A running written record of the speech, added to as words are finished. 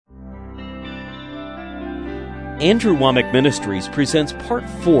Andrew Womack Ministries presents Part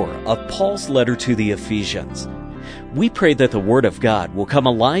 4 of Paul's letter to the Ephesians. We pray that the Word of God will come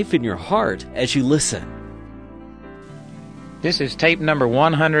alive in your heart as you listen. This is tape number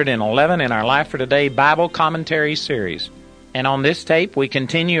 111 in our Life for Today Bible Commentary Series. And on this tape, we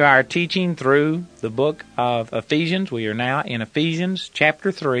continue our teaching through the book of Ephesians. We are now in Ephesians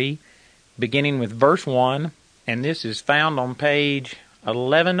chapter 3, beginning with verse 1, and this is found on page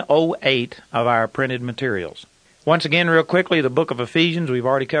 1108 of our printed materials. Once again, real quickly, the book of Ephesians, we've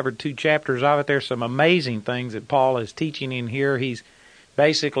already covered 2 chapters of it. There's some amazing things that Paul is teaching in here. He's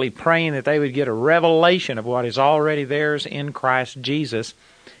basically praying that they would get a revelation of what is already theirs in Christ Jesus.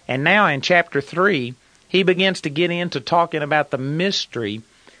 And now in chapter 3, he begins to get into talking about the mystery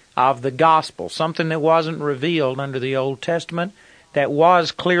of the gospel, something that wasn't revealed under the Old Testament, that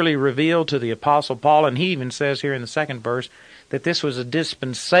was clearly revealed to the Apostle Paul. And he even says here in the second verse that this was a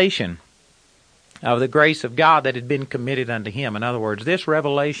dispensation of the grace of God that had been committed unto him. In other words, this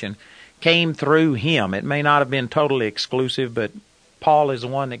revelation came through him. It may not have been totally exclusive, but Paul is the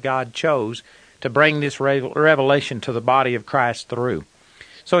one that God chose to bring this revelation to the body of Christ through.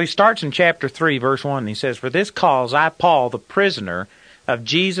 So he starts in chapter 3, verse 1, and he says, "For this cause I, Paul, the prisoner of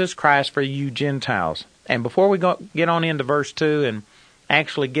Jesus Christ for you Gentiles." And before we get on into verse 2 and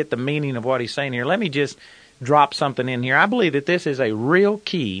actually get the meaning of what he's saying here, let me just drop something in here. I believe that this is a real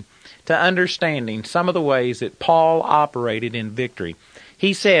key to understanding some of the ways that Paul operated in victory.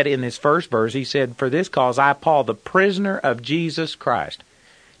 He said in this first verse, he said, "For this cause I, Paul, the prisoner of Jesus Christ."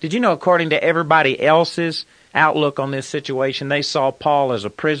 Did you know, according to everybody else's outlook on this situation, they saw Paul as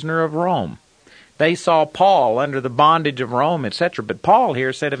a prisoner of Rome. They saw Paul under the bondage of Rome, etc. But Paul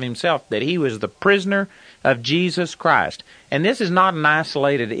here said of himself that he was the prisoner of Jesus Christ. And this is not an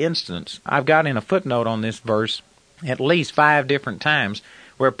isolated instance. I've got in a footnote on this verse at least 5 different times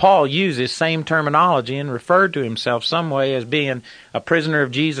where Paul used this same terminology and referred to himself some way as being a prisoner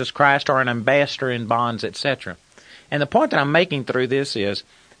of Jesus Christ or an ambassador in bonds, etc. And the point that I'm making through this is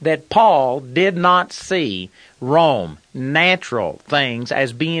that Paul did not see Rome, natural things,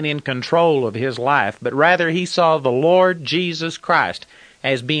 as being in control of his life, but rather he saw the Lord Jesus Christ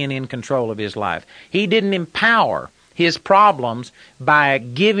as being in control of his life. He didn't empower his problems by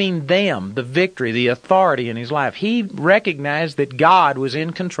giving them the victory, the authority in his life. He recognized that God was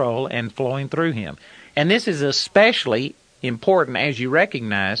in control and flowing through him. And this is especially important as you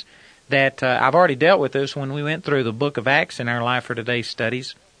recognize that I've already dealt with this when we went through the book of Acts in our Life for Today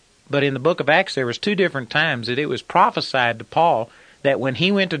studies. But in the book of Acts, there was 2 different times that it was prophesied to Paul that when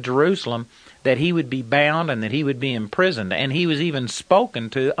he went to Jerusalem, that he would be bound and that he would be imprisoned. And he was even spoken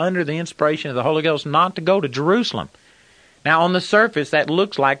to under the inspiration of the Holy Ghost not to go to Jerusalem. Now, on the surface, that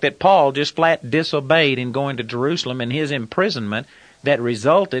looks like that Paul just flat disobeyed in going to Jerusalem, and his imprisonment that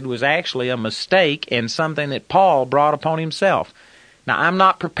resulted was actually a mistake and something that Paul brought upon himself. Now, I'm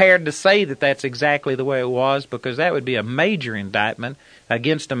not prepared to say that that's exactly the way it was, because that would be a major indictment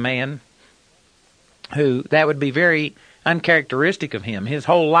against a man who, that would be very uncharacteristic of him. His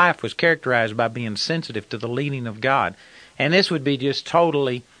whole life was characterized by being sensitive to the leading of God. And this would be just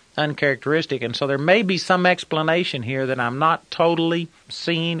totally uncharacteristic. And so there may be some explanation here that I'm not totally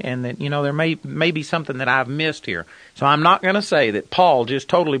seeing, and that, there may be something that I've missed here. So I'm not going to say that Paul just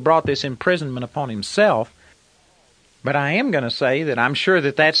totally brought this imprisonment upon himself, but I am going to say that I'm sure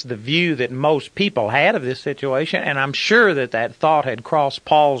that that's the view that most people had of this situation, and I'm sure that that thought had crossed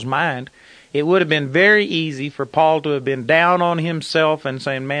Paul's mind. It would have been very easy for Paul to have been down on himself and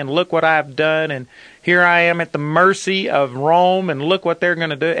saying, "Man, look what I've done, and here I am at the mercy of Rome, and look what they're going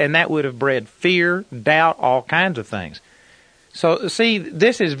to do." And that would have bred fear, doubt, all kinds of things. So, see,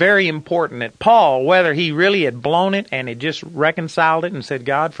 this is very important that Paul, whether he really had blown it and had just reconciled it and said,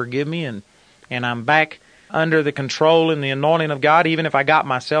 "God, forgive me, and I'm back under the control and the anointing of God, even if I got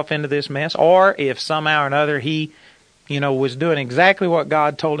myself into this mess," or if somehow or another he was doing exactly what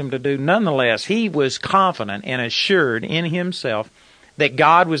God told him to do, nonetheless, he was confident and assured in himself that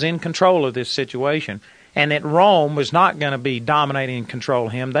God was in control of this situation and that Rome was not going to be dominating and control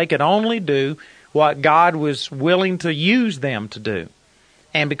him. They could only do what God was willing to use them to do.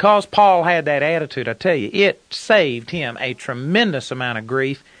 And because Paul had that attitude, I tell you, it saved him a tremendous amount of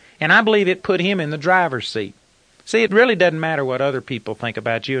grief, and I believe it put him in the driver's seat. See, it really doesn't matter what other people think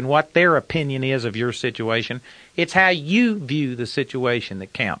about you and what their opinion is of your situation. It's how you view the situation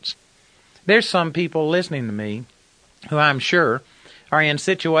that counts. There's some people listening to me who I'm sure are in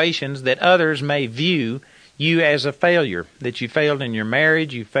situations that others may view you as a failure, that you failed in your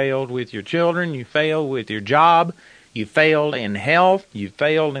marriage, you failed with your children, you failed with your job, you failed in health, you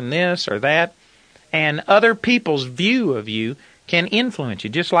failed in this or that. And other people's view of you can influence you,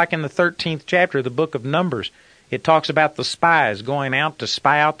 just like in the 13th chapter of the book of Numbers. It talks about the spies going out to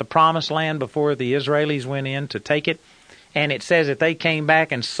spy out the promised land before the Israelis went in to take it. And it says that they came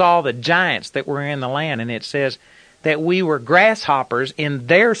back and saw the giants that were in the land. And it says that we were grasshoppers in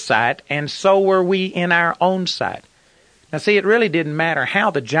their sight, and so were we in our own sight. Now see, it really didn't matter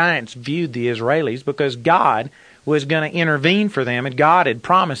how the giants viewed the Israelis, because God was going to intervene for them, and God had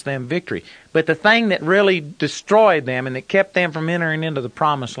promised them victory. But the thing that really destroyed them and that kept them from entering into the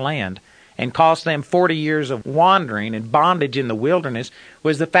promised land and cost them 40 years of wandering and bondage in the wilderness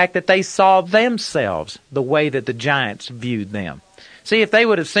was the fact that they saw themselves the way that the giants viewed them. See, if they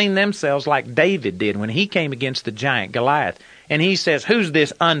would have seen themselves like David did when he came against the giant Goliath, and he says, "Who's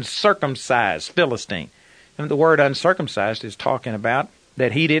this uncircumcised Philistine?" And the word uncircumcised is talking about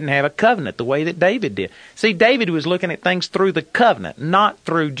that he didn't have a covenant the way that David did. See, David was looking at things through the covenant, not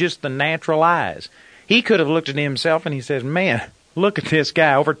through just the natural eyes. He could have looked at himself and he says, "Man, look at this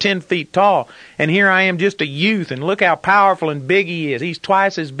guy, over 10 feet tall, and here I am just a youth, and look how powerful and big he is. He's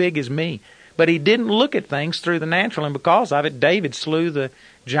twice as big as me." But he didn't look at things through the natural, and because of it, David slew the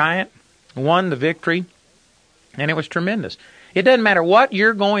giant, won the victory, and it was tremendous. It doesn't matter what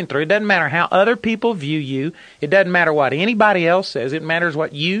you're going through. It doesn't matter how other people view you. It doesn't matter what anybody else says. It matters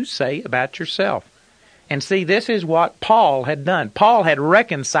what you say about yourself. And see, this is what Paul had done. Paul had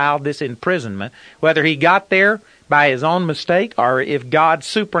reconciled this imprisonment, whether he got there by his own mistake or if God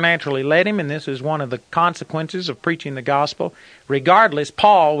supernaturally led him, and this is one of the consequences of preaching the gospel. Regardless,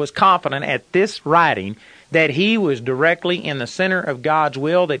 Paul was confident at this writing that he was directly in the center of God's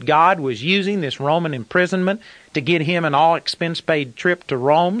will, that God was using this Roman imprisonment to get him an all-expense-paid trip to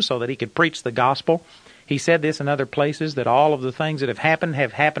Rome so that he could preach the gospel. He said this in other places, that all of the things that have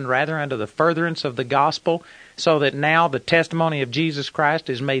happened rather under the furtherance of the gospel, so that now the testimony of Jesus Christ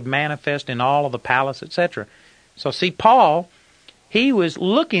is made manifest in all of the palace, etc. So see, Paul, he was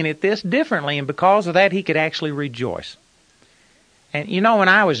looking at this differently, and because of that, he could actually rejoice. And you know, when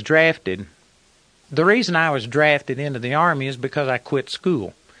I was drafted, the reason I was drafted into the Army is because I quit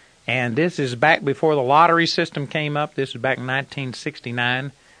school. And this is back before the lottery system came up. This was back in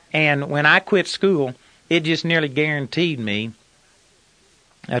 1969. And when I quit school, it just nearly guaranteed me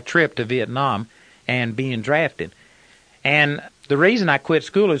a trip to Vietnam and being drafted. And the reason I quit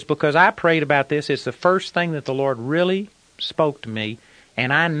school is because I prayed about this. It's the first thing that the Lord really spoke to me,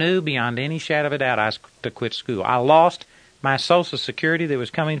 and I knew beyond any shadow of a doubt I was to quit school. I lost my Social Security that was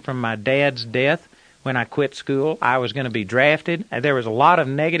coming from my dad's death when I quit school. I was going to be drafted. There was a lot of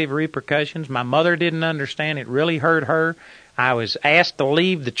negative repercussions. My mother didn't understand. It really hurt her. I was asked to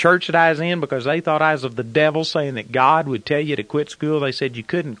leave the church that I was in because they thought I was of the devil, saying that God would tell you to quit school. They said you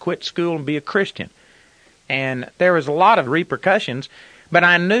couldn't quit school and be a Christian. And there was a lot of repercussions, but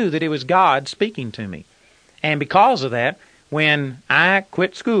I knew that it was God speaking to me. And because of that, when I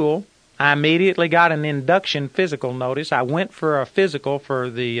quit school, I immediately got an induction physical notice. I went for a physical for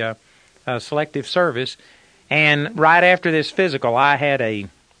the selective service, and right after this physical, I had a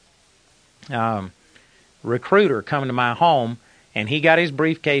recruiter come to my home, and he got his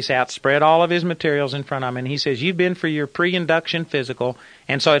briefcase out, spread all of his materials in front of me, and he says, "You've been for your pre-induction physical,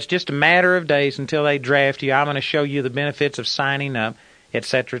 and so it's just a matter of days until they draft you. I'm going to show you the benefits of signing up,"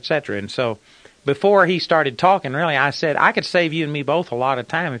 etc., etc. And so before he started talking, really, I said, "I could save you and me both a lot of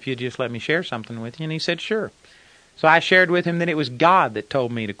time if you'd just let me share something with you." And he said, "Sure." So I shared with him that it was God that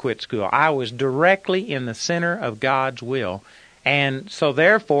told me to quit school. I was directly in the center of God's will. And so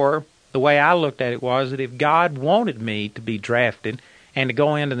therefore, the way I looked at it was that if God wanted me to be drafted and to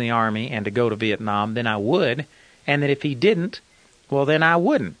go into the Army and to go to Vietnam, then I would. And that if he didn't, well, then I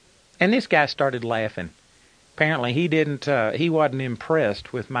wouldn't. And this guy started laughing. Apparently he wasn't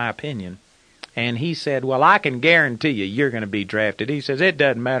impressed with my opinion. And he said, "Well, I can guarantee you're going to be drafted." He says, "It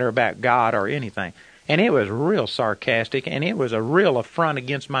doesn't matter about God or anything." And it was real sarcastic, and it was a real affront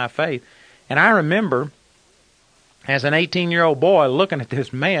against my faith. And I remember, as an 18-year-old boy looking at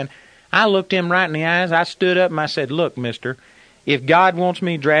this man, I looked him right in the eyes. I stood up and I said, "Look, mister, if God wants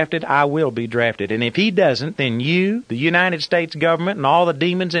me drafted, I will be drafted. And if he doesn't, then you, the United States government, and all the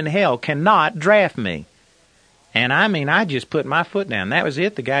demons in hell cannot draft me." And I mean, I just put my foot down. That was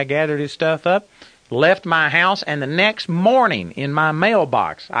it. The guy gathered his stuff up, left my house, and the next morning in my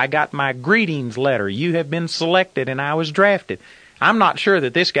mailbox, I got my greetings letter. "You have been selected," and I was drafted. I'm not sure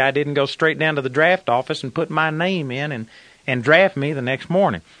that this guy didn't go straight down to the draft office and put my name in and draft me the next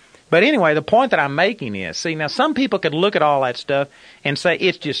morning. But anyway, the point that I'm making is, see, now some people could look at all that stuff and say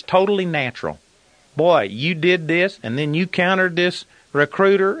it's just totally natural. Boy, you did this, and then you countered this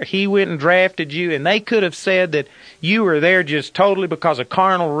recruiter, he went and drafted you, and they could have said that you were there just totally because of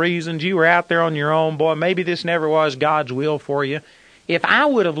carnal reasons. You were out there on your own. Boy, maybe this never was God's will for you. If I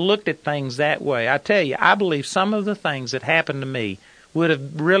would have looked at things that way, I tell you, I believe some of the things that happened to me would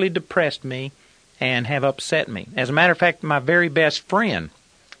have really depressed me and have upset me. As a matter of fact, my very best friend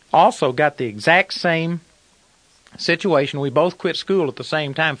also got the exact same situation. We both quit school at the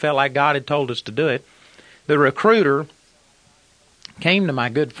same time, felt like God had told us to do it. The recruiter came to my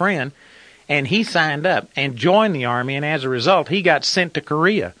good friend, and he signed up and joined the Army, and as a result, he got sent to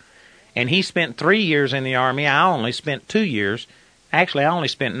Korea. And he spent 3 years in the Army. I only spent 2 years. Actually, I only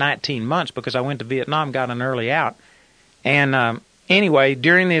spent 19 months because I went to Vietnam, got an early out. And anyway,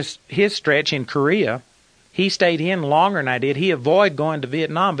 during his stretch in Korea, he stayed in longer than I did. He avoided going to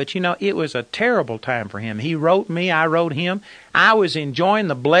Vietnam, but it was a terrible time for him. He wrote me, I wrote him. I was enjoying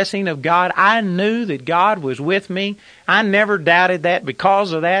the blessing of God. I knew that God was with me. I never doubted that.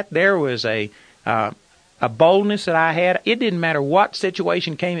 Because of that, there was a boldness that I had. It didn't matter what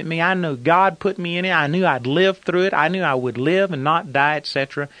situation came at me. I knew God put me in it. I knew I'd live through it. I knew I would live and not die,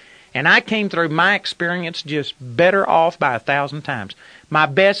 etc. And I came through my experience just better off by 1,000 times. My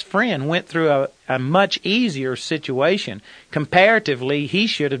best friend went through a much easier situation. Comparatively, he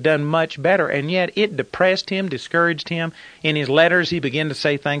should have done much better, and yet it depressed him, discouraged him. In his letters, he began to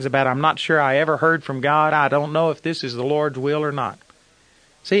say things about, I'm not sure I ever heard from God. I don't know if this is the Lord's will or not.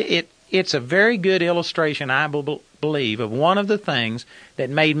 See, it's a very good illustration, I believe, of one of the things that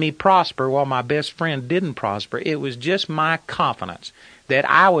made me prosper while my best friend didn't prosper. It was just my confidence that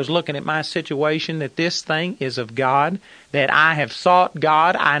I was looking at my situation, that this thing is of God, that I have sought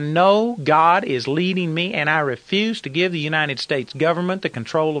God. I know God is leading me, and I refuse to give the United States government the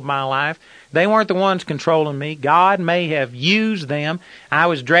control of my life. They weren't the ones controlling me. God may have used them. I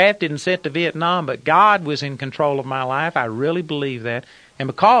was drafted and sent to Vietnam, but God was in control of my life. I really believe that. And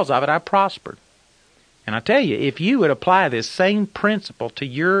because of it, I prospered. And I tell you, if you would apply this same principle to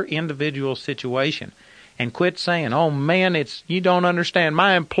your individual situation and quit saying, oh man, you don't understand,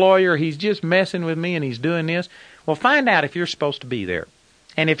 my employer, he's just messing with me and he's doing this. Well, find out if you're supposed to be there.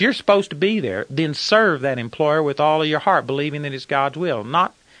 And if you're supposed to be there, then serve that employer with all of your heart, believing that it's God's will,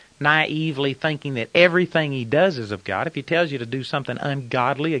 not naively thinking that everything he does is of God. If he tells you to do something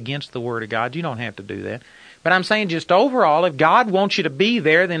ungodly against the Word of God, you don't have to do that. But I'm saying just overall, if God wants you to be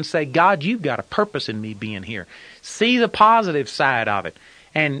there, then say, God, you've got a purpose in me being here. See the positive side of it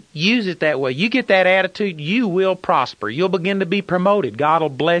and use it that way. You get that attitude, you will prosper. You'll begin to be promoted. God will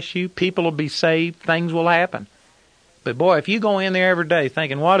bless you. People will be saved. Things will happen. But boy, if you go in there every day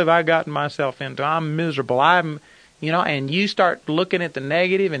thinking, what have I gotten myself into? I'm miserable. And you start looking at the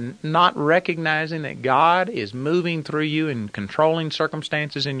negative and not recognizing that God is moving through you and controlling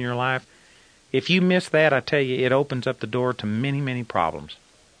circumstances in your life. If you miss that, I tell you, it opens up the door to many, many problems.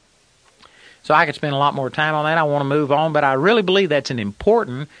 So I could spend a lot more time on that. I want to move on, but I really believe that's an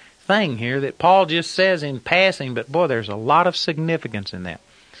important thing here that Paul just says in passing, but boy, there's a lot of significance in that.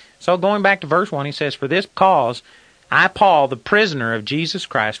 So going back to verse 1, he says, for this cause, I, Paul, the prisoner of Jesus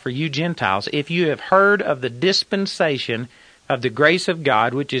Christ, for you Gentiles, if you have heard of the dispensation of the grace of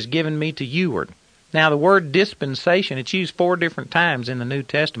God, which is given me to youward. Now, the word dispensation, it's used 4 different times in the New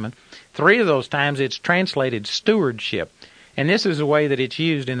Testament. 3 of those times it's translated stewardship. And this is the way that it's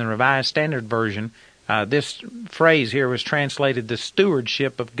used in the Revised Standard Version. This phrase here was translated the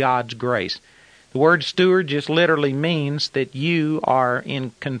stewardship of God's grace. The word steward just literally means that you are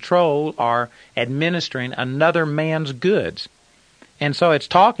in control or administering another man's goods. And so it's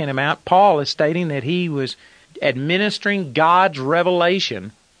talking about, Paul is stating that he was administering God's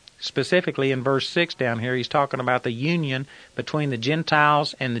revelation. Specifically in verse 6 down here, he's talking about the union between the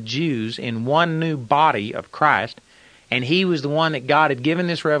Gentiles and the Jews in one new body of Christ. And he was the one that God had given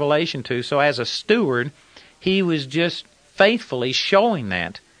this revelation to. So as a steward, he was just faithfully showing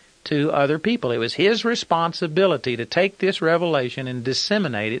that to other people. It was his responsibility to take this revelation and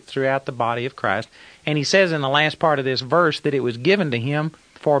disseminate it throughout the body of Christ. And he says in the last part of this verse that it was given to him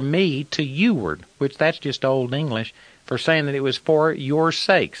for me to youward, which that's just old English for saying that it was for your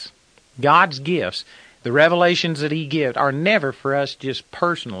sakes. God's gifts, the revelations that he gives, are never for us just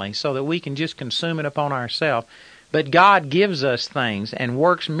personally so that we can just consume it upon ourselves. But God gives us things and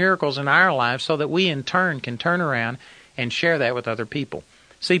works miracles in our lives so that we in turn can turn around and share that with other people.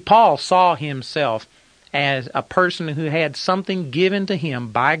 See, Paul saw himself as a person who had something given to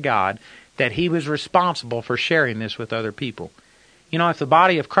him by God that he was responsible for sharing this with other people. If the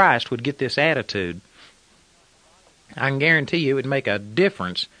body of Christ would get this attitude, I can guarantee you it would make a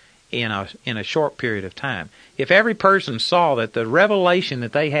difference in a short period of time. If every person saw that the revelation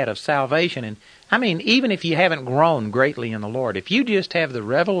that they had of salvation, and even if you haven't grown greatly in the Lord, if you just have the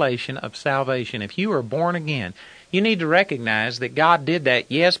revelation of salvation, if you are born again, you need to recognize that God did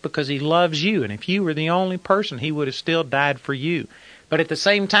that, yes, because he loves you, and if you were the only person, he would have still died for you. But at the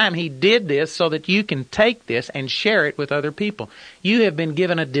same time, He did this so that you can take this and share it with other people. You have been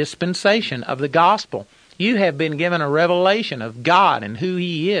given a dispensation of the gospel. You have been given a revelation of God and who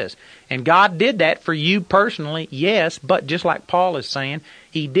He is. And God did that for you personally, yes, but just like Paul is saying,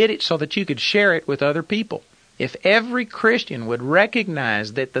 He did it so that you could share it with other people. If every Christian would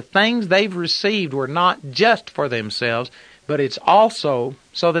recognize that the things they've received were not just for themselves, but it's also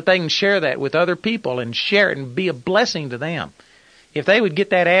so that they can share that with other people and share it and be a blessing to them. If they would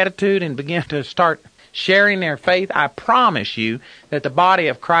get that attitude and begin to start sharing their faith, I promise you that the body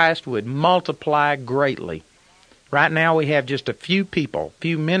of Christ would multiply greatly. Right now we have just a few people,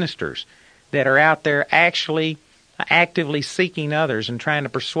 few ministers that are out there actually actively seeking others and trying to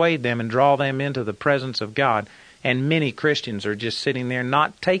persuade them and draw them into the presence of God. And many Christians are just sitting there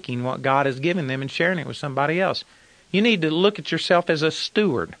not taking what God has given them and sharing it with somebody else. You need to look at yourself as a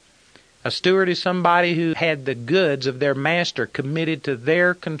steward. A steward is somebody who had the goods of their master committed to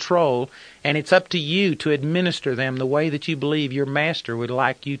their control, and it's up to you to administer them the way that you believe your master would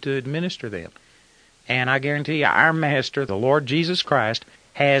like you to administer them. And I guarantee you, our master, the Lord Jesus Christ,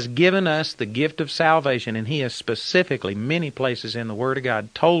 has given us the gift of salvation, and He has specifically, many places in the Word of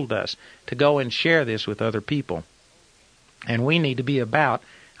God, told us to go and share this with other people. And we need to be about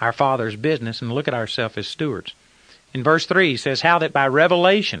our Father's business and look at ourselves as stewards. In verse 3, He says, how that by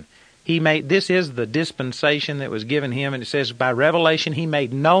revelation He made, this is the dispensation that was given Him, and it says, by revelation He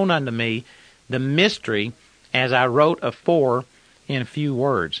made known unto me the mystery, as I wrote afore in a few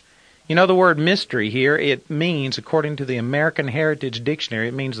words. You know the word mystery here, it means, according to the American Heritage Dictionary,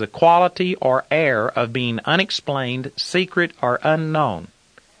 it means the quality or air of being unexplained, secret, or unknown.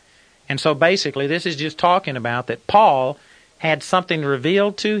 And so basically this is just talking about that Paul had something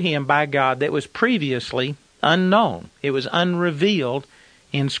revealed to him by God that was previously unknown. It was unrevealed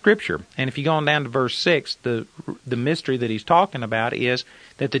in Scripture. And if you go on down to verse 6, the mystery that he's talking about is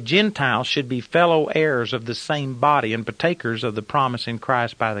that the Gentiles should be fellow heirs of the same body and partakers of the promise in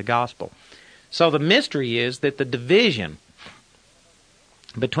Christ by the gospel. So the mystery is that the division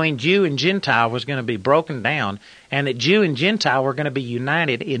between Jew and Gentile was going to be broken down, and that Jew and Gentile were going to be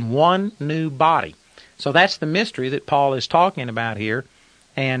united in one new body. So that's the mystery that Paul is talking about here,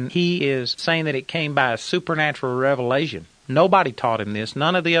 and he is saying that it came by a supernatural revelation. Nobody taught him this.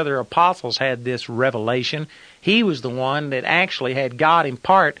 None of the other apostles had this revelation. He was the one that actually had God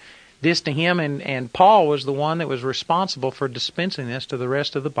impart this to him, and Paul was the one that was responsible for dispensing this to the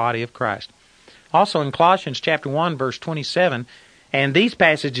rest of the body of Christ. Also in Colossians chapter 1, verse 27, and these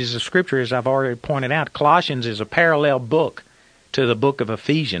passages of Scripture, as I've already pointed out, Colossians is a parallel book to the book of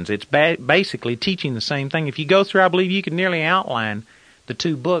Ephesians. It's basically teaching the same thing. If you go through, I believe you can nearly outline the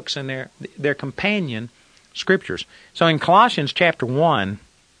two books and their companion Scriptures. So in Colossians chapter 1,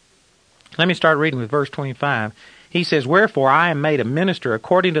 let me start reading with verse 25. He says, wherefore I am made a minister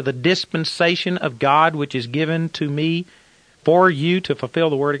according to the dispensation of God which is given to me for you to fulfill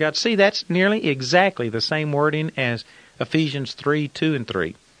the word of God. See, that's nearly exactly the same wording as Ephesians 3, 2 and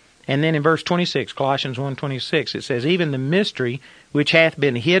 3. And then in verse 26, Colossians 1:26, it says, even the mystery which hath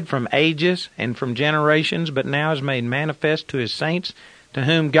been hid from ages and from generations, but now is made manifest to His saints, to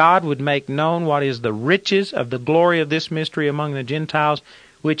whom God would make known what is the riches of the glory of this mystery among the Gentiles,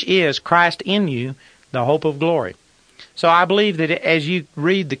 which is Christ in you, the hope of glory. So I believe that as you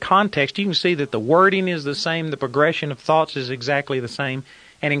read the context, you can see that the wording is the same, the progression of thoughts is exactly the same.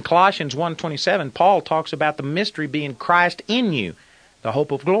 And in Colossians 1:27, Paul talks about the mystery being Christ in you, the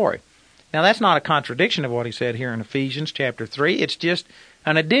hope of glory. Now that's not a contradiction of what he said here in Ephesians chapter 3. It's just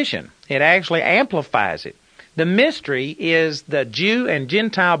an addition. It actually amplifies it. The mystery is the Jew and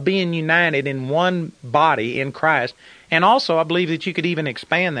Gentile being united in one body in Christ. And also, I believe that you could even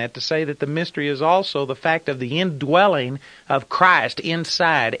expand that to say that the mystery is also the fact of the indwelling of Christ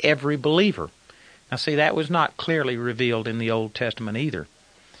inside every believer. Now see, that was not clearly revealed in the Old Testament either.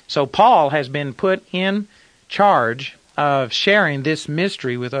 So Paul has been put in charge of sharing this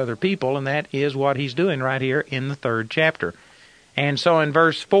mystery with other people, and that is what he's doing right here in the 3rd chapter. And so in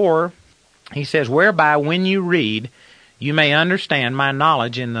verse 4, he says, whereby when you read, you may understand my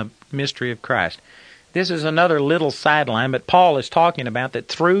knowledge in the mystery of Christ. This is another little sideline, but Paul is talking about that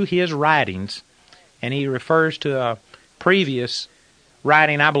through his writings, and he refers to a previous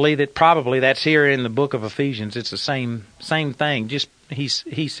writing. I believe that probably that's here in the book of Ephesians. It's the same thing. Just he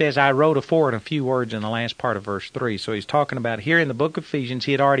says, I wrote afore in a few words in the last part of verse 3. So he's talking about here in the book of Ephesians.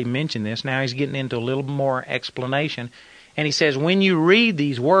 He had already mentioned this. Now he's getting into a little more explanation. And he says, when you read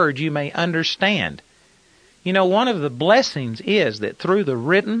these words, you may understand. You know, one of the blessings is that through the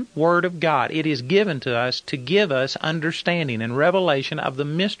written Word of God, it is given to us to give us understanding and revelation of the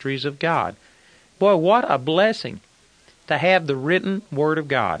mysteries of God. Boy, what a blessing. to have the written Word of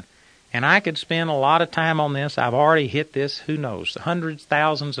God. And I could spend a lot of time on this. I've already hit this, who knows, hundreds,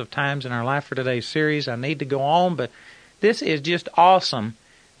 thousands of times in our Life for Today series. I need to go on, but this is just awesome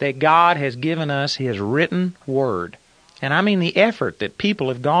that God has given us His written Word. And I mean the effort that people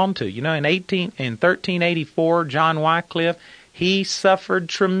have gone to. You know, in 1384, John Wycliffe, he suffered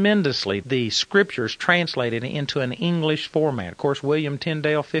tremendously. The Scriptures translated into an English format. Of course, William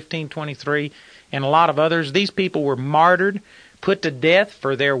Tyndale, 1523, and a lot of others. These people were martyred, put to death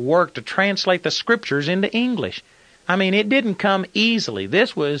for their work to translate the Scriptures into English. I mean, it didn't come easily.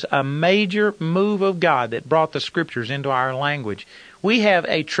 This was a major move of God that brought the Scriptures into our language. We have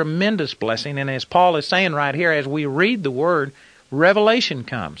a tremendous blessing, and as Paul is saying right here, as we read the Word, revelation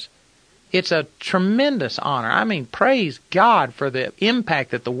comes. It's a tremendous honor. I mean, praise God for the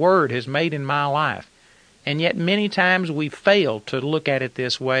impact that the Word has made in my life. And yet many times we fail to look at it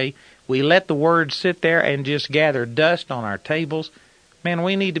this way. We let the Word sit there and just gather dust on our tables. Man,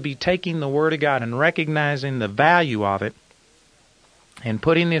 we need to be taking the Word of God and recognizing the value of it and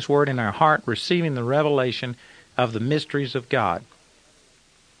putting this Word in our heart, receiving the revelation of the mysteries of God.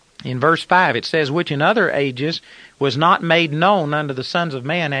 In verse 5 it says, which in other ages was not made known unto the sons of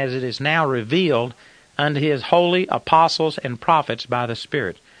man, as it is now revealed unto His holy apostles and prophets by the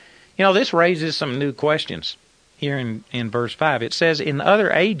Spirit. You know, this raises some new questions here in verse 5. It says, in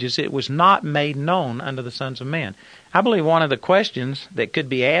other ages it was not made known unto the sons of men. I believe one of the questions that could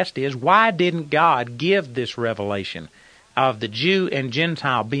be asked is, why didn't God give this revelation of the Jew and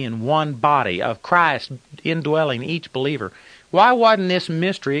Gentile being one body, of Christ indwelling each believer? Why wasn't this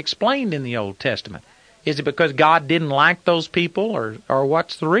mystery explained in the Old Testament? Is it because God didn't like those people, or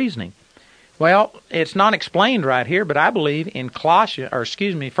what's the reasoning? Well, it's not explained right here, but I believe in 1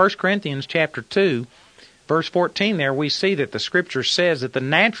 Corinthians chapter 2, verse 14 there, we see that the Scripture says that the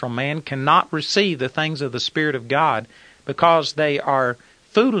natural man cannot receive the things of the Spirit of God because they are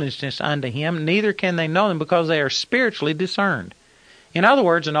foolishness unto him, neither can they know them because they are spiritually discerned. In other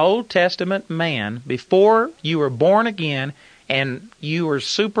words, an Old Testament man, before you were born again and you were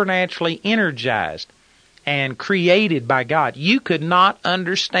supernaturally energized and created by God, you could not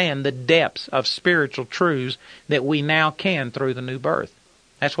understand the depths of spiritual truths that we now can through the new birth.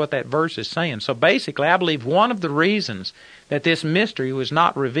 That's what that verse is saying. So basically, I believe one of the reasons that this mystery was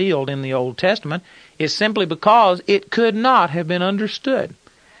not revealed in the Old Testament is simply because it could not have been understood.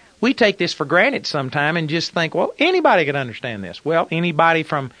 We take this for granted sometime and just think, well, anybody could understand this. Well, anybody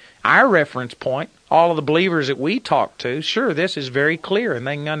from our reference point, all of the believers that we talk to, sure, this is very clear and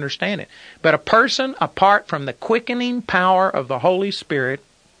they can understand it. But a person apart from the quickening power of the Holy Spirit,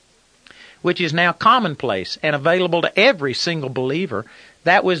 which is now commonplace and available to every single believer,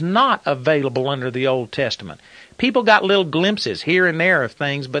 that was not available under the Old Testament. People got little glimpses here and there of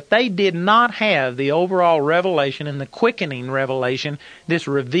things, but they did not have the overall revelation and the quickening revelation, this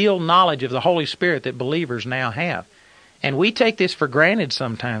revealed knowledge of the Holy Spirit that believers now have. And we take this for granted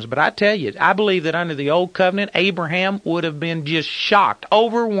sometimes, but I tell you, I believe that under the Old Covenant, Abraham would have been just shocked,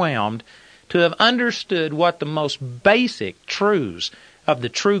 overwhelmed to have understood what the most basic truths of the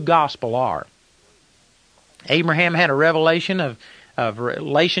true gospel are. Abraham had a revelation of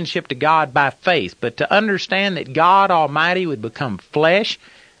relationship to God by faith, but to understand that God Almighty would become flesh,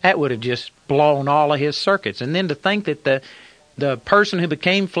 that would have just blown all of his circuits. And then to think that the person who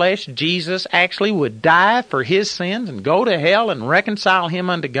became flesh, Jesus, actually would die for his sins and go to hell and reconcile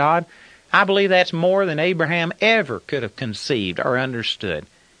him unto God, I believe that's more than Abraham ever could have conceived or understood.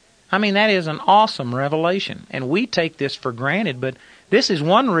 I mean, that is an awesome revelation, and we take this for granted, but this is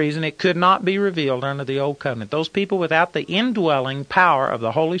one reason it could not be revealed under the Old Covenant. Those people without the indwelling power of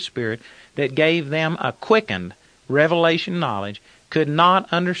the Holy Spirit that gave them a quickened revelation knowledge could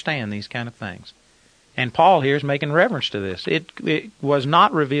not understand these kind of things. And Paul here is making reference to this. It was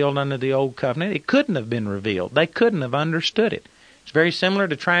not revealed under the Old Covenant. It couldn't have been revealed. They couldn't have understood it. It's very similar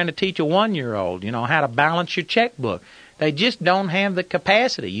to trying to teach a 1-year-old, how to balance your checkbook. They just don't have the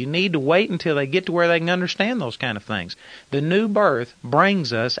capacity. You need to wait until they get to where they can understand those kind of things. The new birth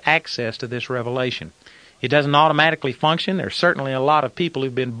brings us access to this revelation. It doesn't automatically function. There's certainly a lot of people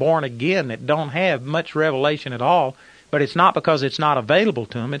who've been born again that don't have much revelation at all, but it's not because it's not available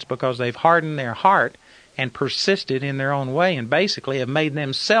to them. It's because they've hardened their heart and persisted in their own way and basically have made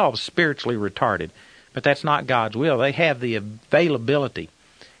themselves spiritually retarded. But that's not God's will. They have the availability.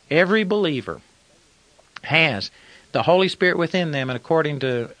 Every believer has the Holy Spirit within them, and according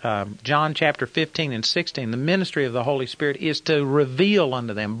to John chapter 15 and 16, the ministry of the Holy Spirit is to reveal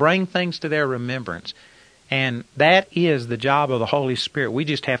unto them, bring things to their remembrance. And that is the job of the Holy Spirit. We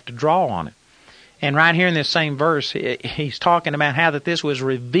just have to draw on it. And right here in this same verse, he's talking about how that this was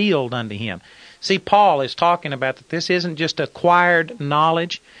revealed unto him. See, Paul is talking about that this isn't just acquired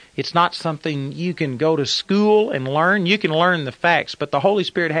knowledge. It's not something you can go to school and learn. You can learn the facts, but the Holy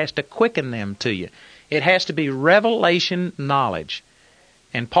Spirit has to quicken them to you. It has to be revelation knowledge.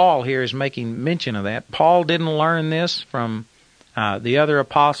 And Paul here is making mention of that. Paul didn't learn this from the other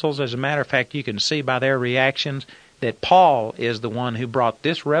apostles. As a matter of fact, you can see by their reactions that Paul is the one who brought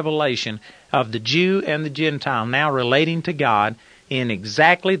this revelation of the Jew and the Gentile now relating to God in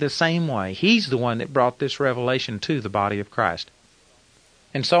exactly the same way. He's the one that brought this revelation to the body of Christ.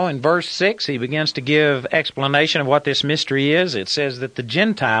 And so in verse 6, he begins to give explanation of what this mystery is. It says that the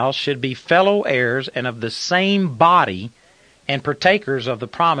Gentiles should be fellow heirs and of the same body and partakers of the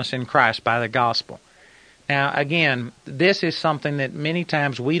promise in Christ by the gospel. Now, again, this is something that many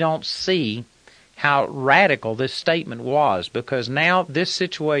times we don't see how radical this statement was, because now this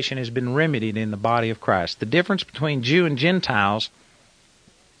situation has been remedied in the body of Christ. The difference between Jew and Gentiles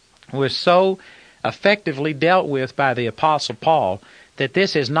was so effectively dealt with by the Apostle Paul that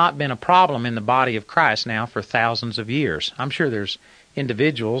this has not been a problem in the body of Christ now for thousands of years. I'm sure there's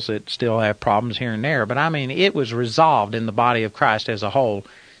individuals that still have problems here and there, but I mean, it was resolved in the body of Christ as a whole.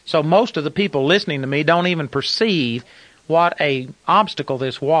 So most of the people listening to me don't even perceive what a obstacle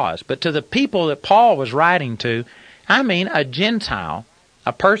this was. But to the people that Paul was writing to, I mean a Gentile,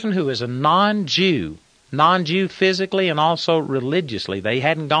 a person who is a non-Jew physically and also religiously. They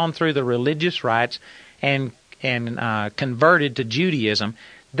hadn't gone through the religious rites and converted to Judaism.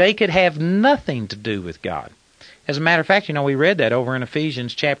 They could have nothing to do with God. As a matter of fact, we read that over in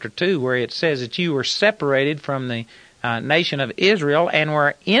Ephesians chapter 2, where it says that you were separated from the nation of Israel and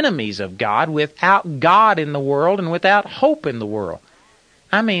were enemies of God, without God in the world and without hope in the world.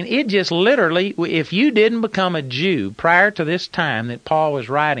 I mean, it just literally, if you didn't become a Jew prior to this time that Paul was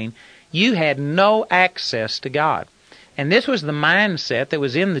writing, you had no access to God. And this was the mindset that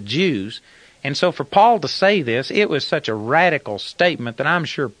was in the Jews. And so for Paul to say this, it was such a radical statement that I'm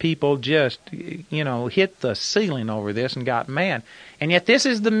sure people just, hit the ceiling over this and got mad. And yet this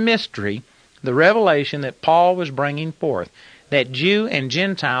is the mystery, the revelation that Paul was bringing forth, that Jew and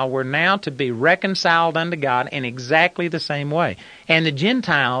Gentile were now to be reconciled unto God in exactly the same way. And the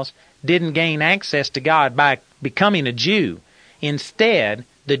Gentiles didn't gain access to God by becoming a Jew. Instead,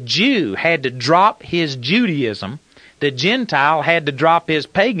 the Jew had to drop his Judaism, the Gentile had to drop his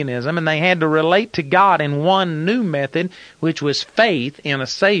paganism, and they had to relate to God in one new method, which was faith in a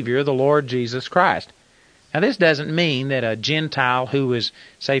Savior, the Lord Jesus Christ. Now, this doesn't mean that a Gentile who is,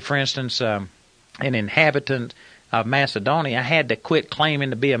 say, for instance, an inhabitant of Macedonia had to quit claiming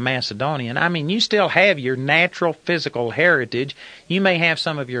to be a Macedonian. I mean, you still have your natural physical heritage. You may have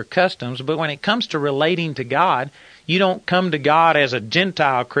some of your customs, but when it comes to relating to God, you don't come to God as a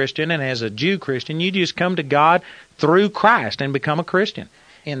Gentile Christian and as a Jew Christian. You just come to God through Christ and become a Christian.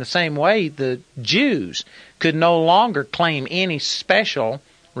 In the same way, the Jews could no longer claim any special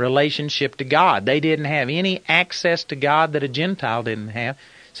relationship to God. They didn't have any access to God that a Gentile didn't have.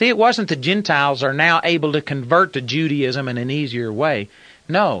 See, it wasn't the Gentiles are now able to convert to Judaism in an easier way.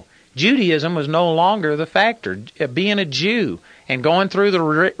 No, Judaism was no longer the factor. Being a Jew and going through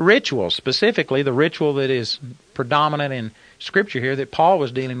the rituals, specifically the ritual that is predominant in Scripture here that Paul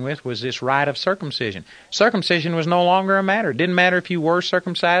was dealing with, was this rite of circumcision. Circumcision was no longer a matter. It didn't matter if you were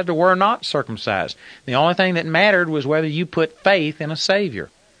circumcised or were not circumcised. The only thing that mattered was whether you put faith in a Savior.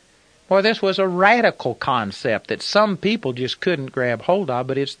 Boy, this was a radical concept that some people just couldn't grab hold of,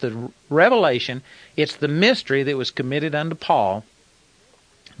 but it's the revelation, it's the mystery that was committed unto Paul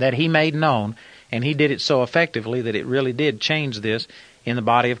that he made known, and he did it so effectively that it really did change this in the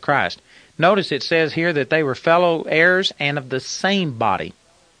body of Christ. Notice it says here that they were fellow heirs and of the same body.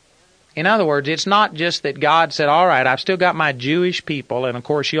 In other words, it's not just that God said, all right, I've still got my Jewish people, and of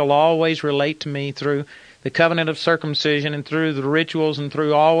course you'll always relate to me through the covenant of circumcision and through the rituals and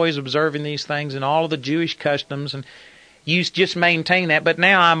through always observing these things and all of the Jewish customs, and you just maintain that. But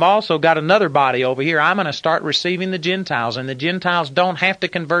now I've also got another body over here. I'm going to start receiving the Gentiles, and the Gentiles don't have to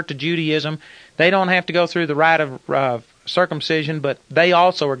convert to Judaism. They don't have to go through the rite of circumcision, but they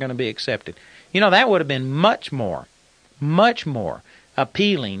also are going to be accepted. That would have been much more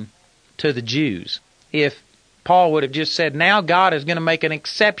appealing to the Jews if Paul would have just said, now God is going to make an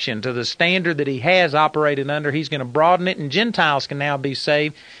exception to the standard that he has operated under. He's going to broaden it, and Gentiles can now be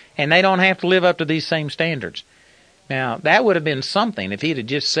saved, and they don't have to live up to these same standards. Now, that would have been something if he'd have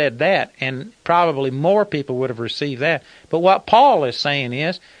just said that, and probably more people would have received that. But what Paul is saying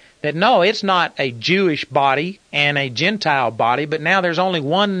is that no, it's not a Jewish body and a Gentile body, but now there's only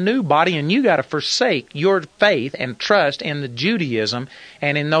one new body, and you got to forsake your faith and trust in the Judaism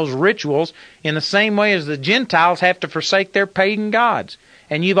and in those rituals in the same way as the Gentiles have to forsake their pagan gods.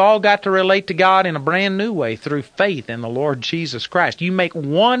 And you've all got to relate to God in a brand new way through faith in the Lord Jesus Christ. You make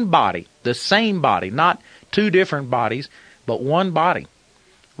one body, the same body, not two different bodies, but one body.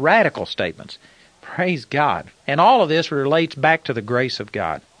 Radical statements. Praise God. And all of this relates back to the grace of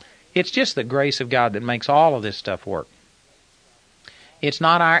God. It's just the grace of God that makes all of this stuff work. It's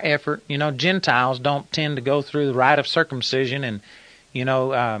not our effort. Gentiles don't tend to go through the rite of circumcision and,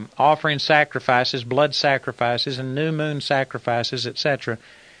 offering sacrifices, blood sacrifices, and new moon sacrifices, etc.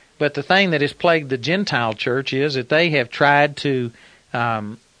 But the thing that has plagued the Gentile church is that they have tried to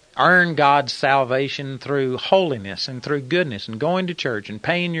earn God's salvation through holiness and through goodness and going to church and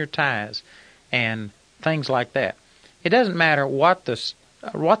paying your tithes and things like that. It doesn't matter what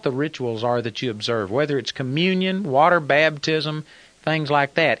the rituals are that you observe, whether it's communion, water baptism, things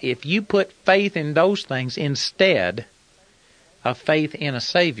like that. If you put faith in those things instead of faith in a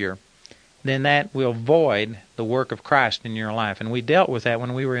Savior, then that will void the work of Christ in your life. And we dealt with that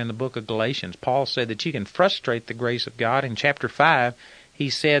when we were in the book of Galatians. Paul said that you can frustrate the grace of God. In chapter 5, he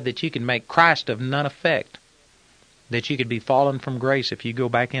said that you can make Christ of none effect, that you could be fallen from grace if you go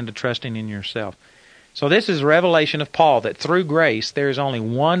back into trusting in yourself. So this is a revelation of Paul that through grace there is only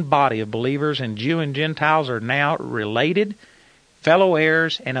one body of believers, and Jew and Gentiles are now related, fellow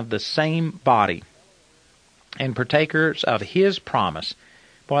heirs, and of the same body, and partakers of His promise.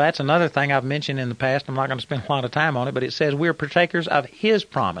 Boy, that's another thing I've mentioned in the past. I'm not going to spend a lot of time on it, but it says we're partakers of His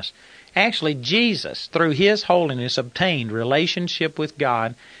promise. Actually, Jesus, through His holiness, obtained relationship with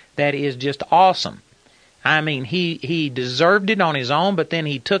God that is just awesome. I mean, He deserved it on His own, but then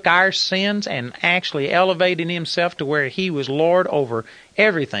He took our sins and actually elevated Himself to where He was Lord over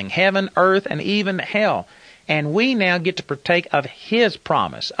everything, heaven, earth, and even hell. And we now get to partake of His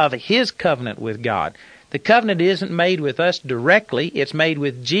promise, of His covenant with God. The covenant isn't made with us directly, it's made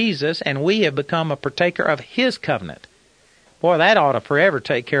with Jesus, and we have become a partaker of His covenant. Boy, that ought to forever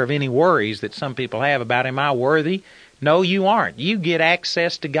take care of any worries that some people have about, am I worthy? No, you aren't. You get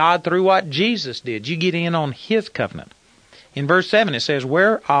access to God through what Jesus did. You get in on His covenant. In verse 7 it says,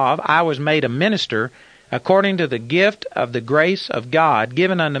 whereof I was made a minister according to the gift of the grace of God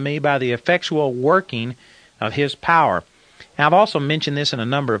given unto me by the effectual working of His power. Now, I've also mentioned this in a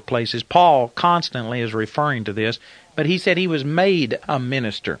number of places. Paul constantly is referring to this, but he said he was made a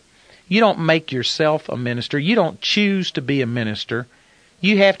minister. You don't make yourself a minister. You don't choose to be a minister.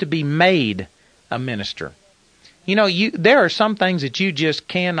 You have to be made a minister. There are some things that you just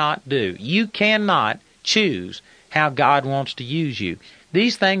cannot do. You cannot choose how God wants to use you.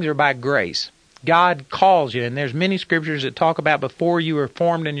 These things are by grace. God calls you, and there's many scriptures that talk about before you were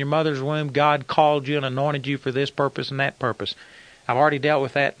formed in your mother's womb, God called you and anointed you for this purpose and that purpose. I've already dealt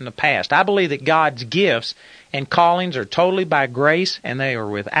with that in the past. I believe that God's gifts and callings are totally by grace, and they are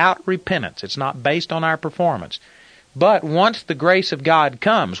without repentance. It's not based on our performance. But once the grace of God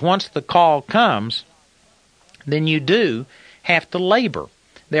comes, once the call comes, then you do have to labor.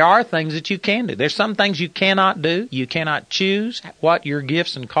 There are things that you can do. There's some things you cannot do. You cannot choose what your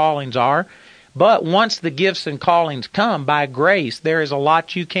gifts and callings are. But once the gifts and callings come by grace, there is a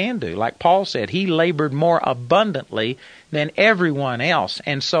lot you can do. Like Paul said, he labored more abundantly than everyone else,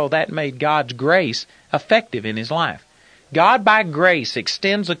 and so that made God's grace effective in his life. God by grace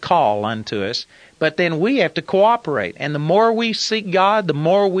extends a call unto us, but then we have to cooperate. And the more we seek God, the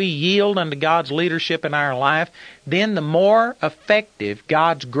more we yield unto God's leadership in our life, then the more effective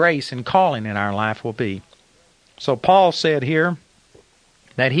God's grace and calling in our life will be. So Paul said here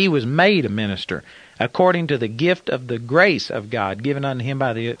that he was made a minister according to the gift of the grace of God given unto him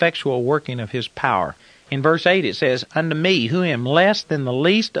by the effectual working of His power. In verse 8 it says, unto me, who am less than the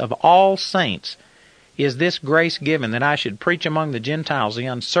least of all saints, is this grace given, that I should preach among the Gentiles the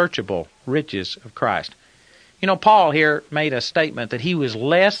unsearchable riches of Christ. Paul here made a statement that he was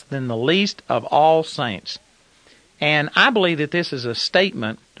less than the least of all saints. And I believe that this is a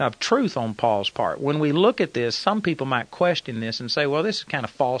statement of truth on Paul's part. When we look at this, some people might question this and say, well, this is kind of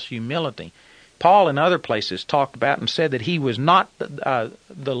false humility. Paul in other places talked about and said that he was not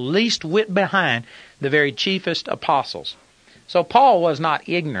the least whit behind the very chiefest apostles. So Paul was not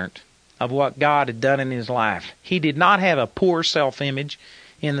ignorant of what God had done in his life. He did not have a poor self-image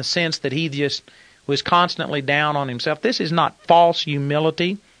in the sense that he just was constantly down on himself. This is not false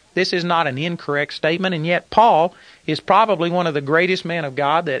humility. This is not an incorrect statement, and yet Paul is probably one of the greatest men of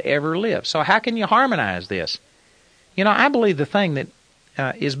God that ever lived. So how can you harmonize this? I believe the thing that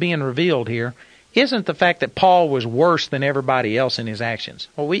is being revealed here isn't the fact that Paul was worse than everybody else in his actions.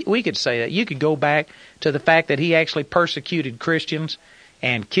 Well, we could say that. You could go back to the fact that he actually persecuted Christians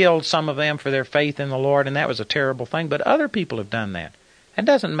and killed some of them for their faith in the Lord, and that was a terrible thing. But other people have done that. That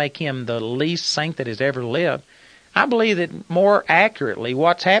doesn't make him the least saint that has ever lived. I believe that more accurately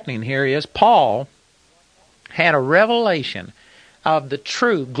what's happening here is Paul had a revelation of the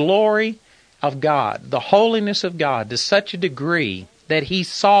true glory of God, the holiness of God, to such a degree that he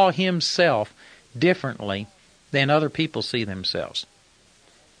saw himself differently than other people see themselves.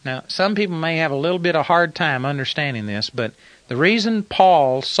 Now, some people may have a little bit of hard time understanding this, but the reason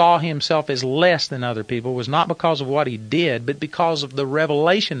Paul saw himself as less than other people was not because of what he did, but because of the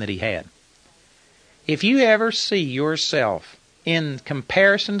revelation that he had. If you ever see yourself in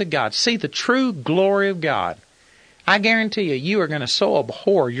comparison to God, see the true glory of God, I guarantee you, you are going to so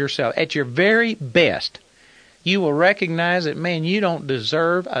abhor yourself at your very best. You will recognize that, man, you don't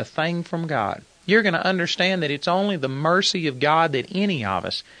deserve a thing from God. You're going to understand that it's only the mercy of God that any of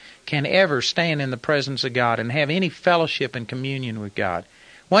us can ever stand in the presence of God and have any fellowship and communion with God.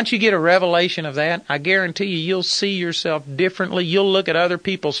 Once you get a revelation of that, I guarantee you, you'll see yourself differently. You'll look at other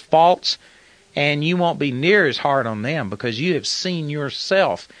people's faults, and you won't be near as hard on them because you have seen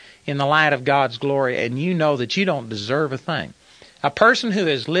yourself in the light of God's glory, and you know that you don't deserve a thing. A person who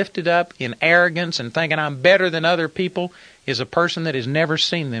is lifted up in arrogance and thinking I'm better than other people is a person that has never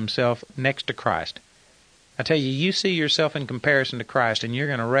seen themselves next to Christ. I tell you, you see yourself in comparison to Christ, and you're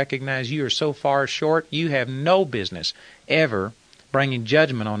going to recognize you are so far short, you have no business ever bringing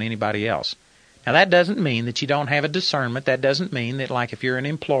judgment on anybody else. Now, that doesn't mean that you don't have a discernment. That doesn't mean that, like, if you're an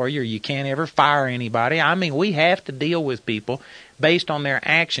employer, you can't ever fire anybody. I mean, we have to deal with people based on their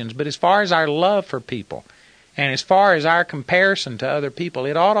actions. But as far as our love for people, and as far as our comparison to other people,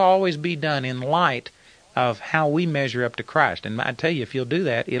 it ought to always be done in light of how we measure up to Christ. And I tell you, if you'll do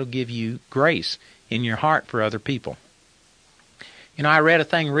that, it'll give you grace in your heart for other people. You know, I read a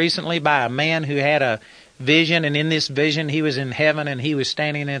thing recently by a man who had a vision, and in this vision he was in heaven and he was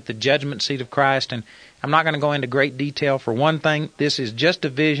standing at the judgment seat of Christ. And I'm not going to go into great detail. For one thing, this is just a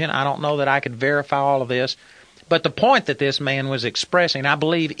vision. I don't know that I could verify all of this. But the point that this man was expressing, I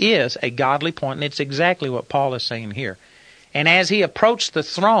believe, is a godly point, and it's exactly what Paul is saying here. And as he approached the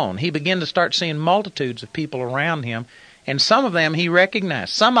throne, he began to start seeing multitudes of people around him, and some of them he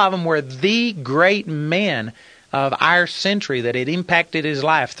recognized. Some of them were the great men of our century that had impacted his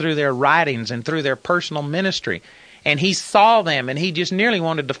life through their writings and through their personal ministry. And he saw them, and he just nearly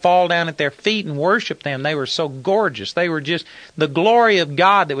wanted to fall down at their feet and worship them. They were so gorgeous. They were just, the glory of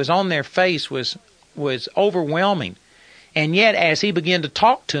God that was on their face was overwhelming. And yet, as he began to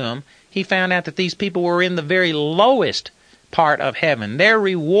talk to them, he found out that these people were in the very lowest part of heaven. Their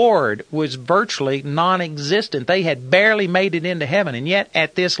reward was virtually non-existent. They had barely made it into heaven, and yet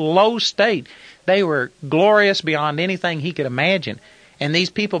at this low state, they were glorious beyond anything he could imagine. And these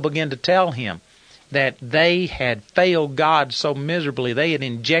people began to tell him that they had failed God so miserably. They had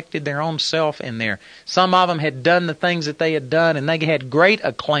injected their own self in there. Some of them had done the things that they had done, and they had great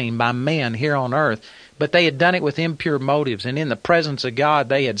acclaim by men here on earth, but they had done it with impure motives. And in the presence of God,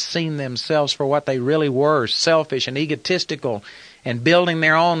 they had seen themselves for what they really were, selfish and egotistical, and building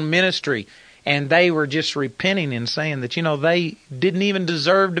their own ministry. And they were just repenting and saying that, you know, they didn't even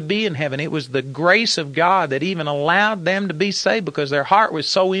deserve to be in heaven. It was the grace of God that even allowed them to be saved because their heart was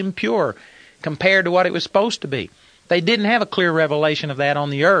so impure compared to what it was supposed to be. They didn't have a clear revelation of that on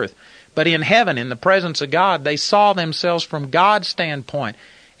the earth. But in heaven, in the presence of God, they saw themselves from God's standpoint,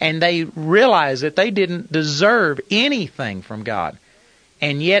 and they realized that they didn't deserve anything from God.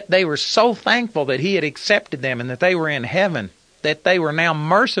 And yet they were so thankful that He had accepted them and that they were in heaven, that they were now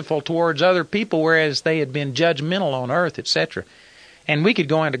merciful towards other people, whereas they had been judgmental on earth, etc. And we could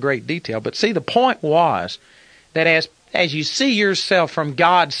go into great detail. But see, the point was that as you see yourself from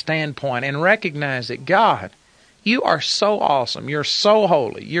God's standpoint and recognize that, God, you are so awesome, you're so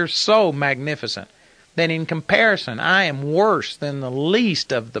holy, you're so magnificent, that in comparison, I am worse than the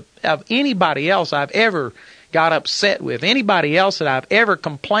least of anybody else I've ever got upset with, anybody else that I've ever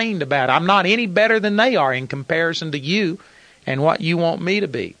complained about. I'm not any better than they are in comparison to you and what you want me to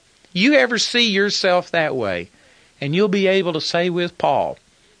be. You ever see yourself that way, and you'll be able to say with Paul,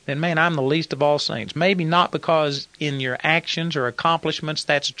 then, man, I'm the least of all saints. Maybe not because in your actions or accomplishments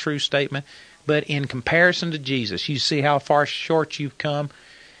that's a true statement, but in comparison to Jesus, you see how far short you've come.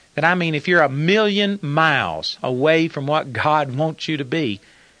 That, I mean, if you're 1,000,000 miles away from what God wants you to be,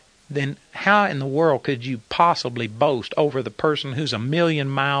 then how in the world could you possibly boast over the person who's 1,000,000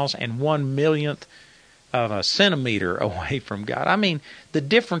 miles and 1/1,000,000th of a centimeter away from God? I mean, the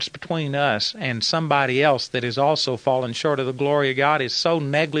difference between us and somebody else that is also fallen short of the glory of God is so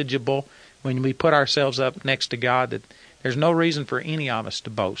negligible when we put ourselves up next to God that there's no reason for any of us to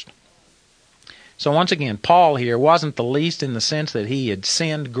boast. So once again, Paul here wasn't the least in the sense that he had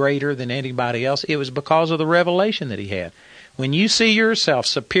sinned greater than anybody else. It was because of the revelation that he had. When you see yourself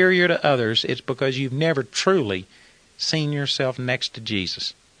superior to others, it's because you've never truly seen yourself next to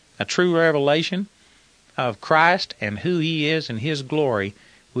Jesus. A true revelation of Christ and who He is and His glory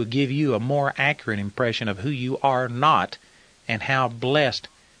will give you a more accurate impression of who you are not and how blessed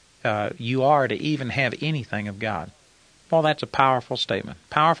you are to even have anything of God. Well, that's a powerful statement.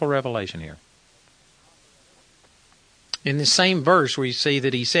 Powerful revelation here. In the same verse, we see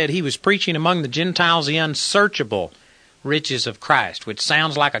that he said he was preaching among the Gentiles the unsearchable riches of Christ, which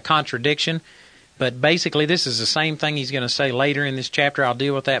sounds like a contradiction, but basically this is the same thing he's going to say later in this chapter. I'll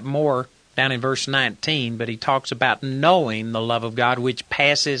deal with that more down in verse 19, but he talks about knowing the love of God which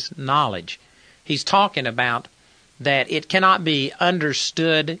passes knowledge. He's talking about that it cannot be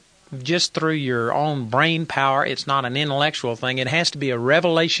understood just through your own brain power. It's not an intellectual thing. It has to be a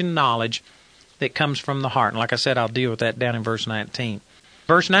revelation knowledge that comes from the heart. And like I said, I'll deal with that down in verse 19.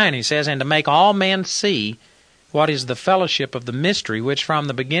 Verse 9, he says, "And to make all men see what is the fellowship of the mystery, which from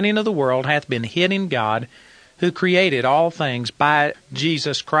the beginning of the world hath been hid in God, who created all things by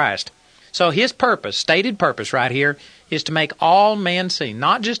Jesus Christ." So his purpose, stated purpose right here, is to make all men see,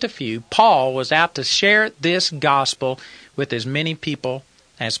 not just a few. Paul was out to share this gospel with as many people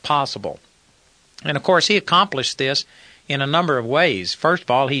as possible. And of course, he accomplished this in a number of ways. First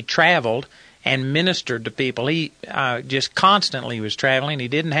of all, he traveled and ministered to people. He just constantly was traveling. He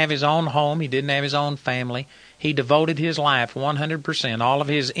didn't have his own home. He didn't have his own family. He devoted his life 100%, all of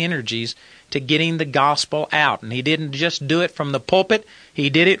his energies, to getting the gospel out. And he didn't just do it from the pulpit. He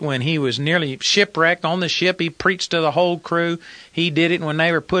did it when he was nearly shipwrecked on the ship. He preached to the whole crew. He did it when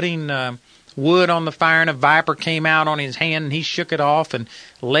they were putting wood on the fire and a viper came out on his hand and he shook it off and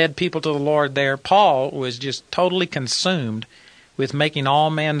led people to the Lord there. Paul was just totally consumed with making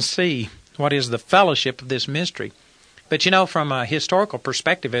all men see what is the fellowship of this mystery. But from a historical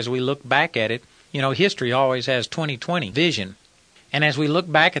perspective, as we look back at it, history always has 20/20 vision. And as we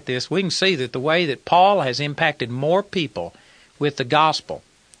look back at this, we can see that the way that Paul has impacted more people with the gospel,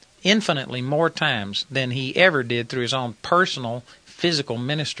 infinitely more times than he ever did through his own personal physical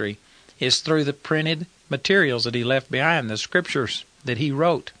ministry, is through the printed materials that he left behind, the scriptures that he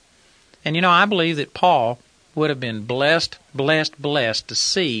wrote. And I believe that Paul would have been blessed to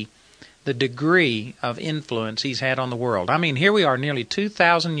see the degree of influence he's had on the world. I mean, here we are nearly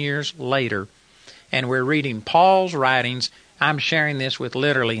 2,000 years later, and we're reading Paul's writings. I'm sharing this with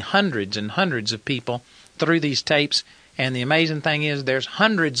literally hundreds and hundreds of people through these tapes, and the amazing thing is there's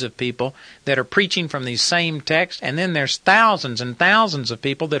hundreds of people that are preaching from these same texts, and then there's thousands and thousands of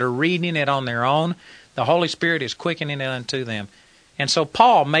people that are reading it on their own. The Holy Spirit is quickening it unto them. And so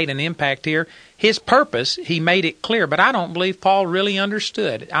Paul made an impact here. His purpose, he made it clear, but I don't believe Paul really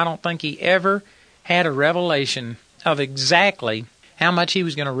understood. I don't think he ever had a revelation of exactly how much he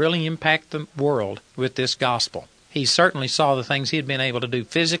was going to really impact the world with this gospel. He certainly saw the things he had been able to do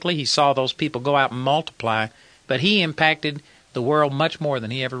physically. He saw those people go out and multiply, but he impacted the world much more than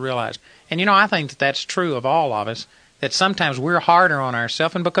he ever realized. And I think that that's true of all of us, that sometimes we're harder on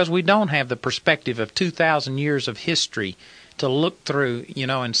ourselves, and because we don't have the perspective of 2,000 years of history to look through,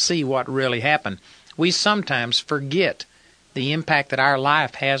 and see what really happened, we sometimes forget the impact that our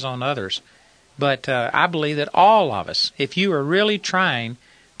life has on others. But I believe that all of us, if you are really trying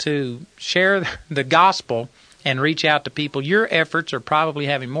to share the gospel and reach out to people, your efforts are probably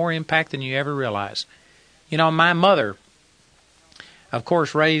having more impact than you ever realize. My mother, of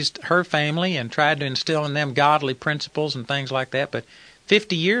course, raised her family and tried to instill in them godly principles and things like that. But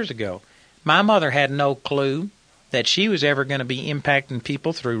 50 years ago, my mother had no clue that she was ever going to be impacting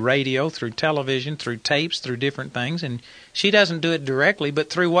people through radio, through television, through tapes, through different things. And she doesn't do it directly, but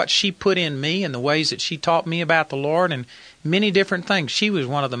through what she put in me and the ways that she taught me about the Lord and many different things. She was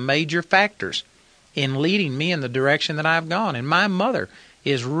one of the major factors in leading me in the direction that I've gone. And my mother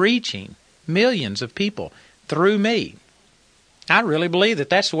is reaching millions of people through me. I really believe that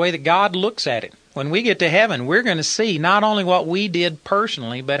that's the way that God looks at it. When we get to heaven, we're going to see not only what we did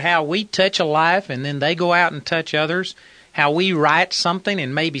personally, but how we touch a life and then they go out and touch others, how we write something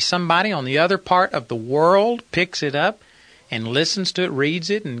and maybe somebody on the other part of the world picks it up and listens to it, reads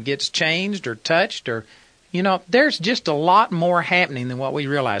it, and gets changed or touched. Or, there's just a lot more happening than what we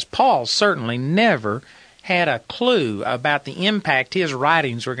realize. Paul certainly never had a clue about the impact his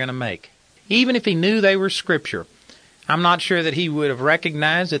writings were going to make, even if he knew they were Scripture. I'm not sure that he would have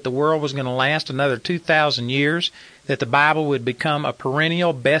recognized that the world was going to last another 2,000 years, that the Bible would become a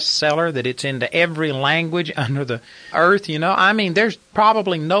perennial bestseller, that it's into every language under the earth. There's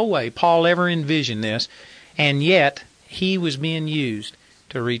probably no way Paul ever envisioned this, and yet he was being used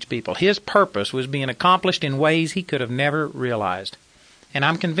to reach people. His purpose was being accomplished in ways he could have never realized. And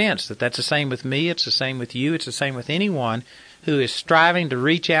I'm convinced that that's the same with me, it's the same with you, it's the same with anyone who is striving to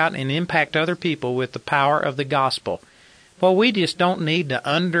reach out and impact other people with the power of the gospel. Well, we just don't need to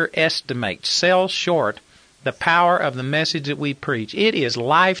underestimate, sell short the power of the message that we preach. It is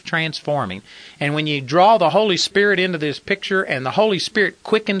life transforming. And when you draw the Holy Spirit into this picture and the Holy Spirit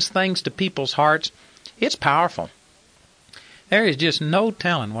quickens things to people's hearts, it's powerful. There is just no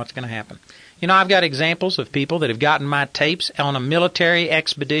telling what's going to happen. You know, I've got examples of people that have gotten my tapes on a military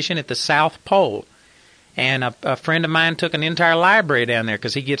expedition at the South Pole. And a friend of mine took an entire library down there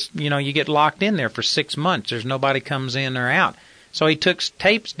because he gets, you get locked in there for 6 months. There's nobody comes in or out. So he took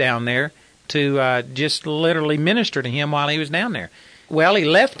tapes down there to just literally minister to him while he was down there. Well, he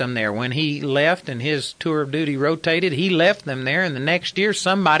left them there. When he left and his tour of duty rotated, he left them there, and the next year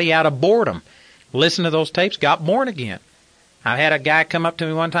somebody out of boredom listened to those tapes, got born again. I had a guy come up to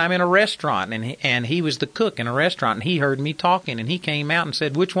me one time in a restaurant, and he was the cook in a restaurant, and he heard me talking, and he came out and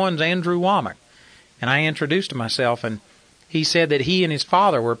said, "Which one's Andrew Womack?" And I introduced myself, and he said that he and his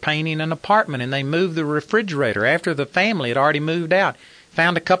father were painting an apartment, and they moved the refrigerator after the family had already moved out.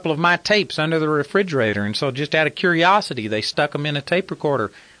 Found a couple of my tapes under the refrigerator, and so just out of curiosity, they stuck them in a tape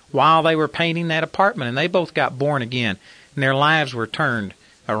recorder while they were painting that apartment, and they both got born again, and their lives were turned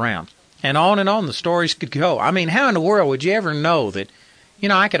around. And on the stories could go. I mean, how in the world would you ever know that,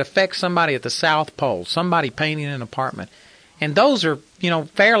 I could affect somebody at the South Pole, somebody painting an apartment? And those are,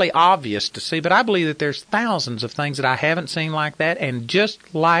 fairly obvious to see, but I believe that there's thousands of things that I haven't seen like that, and just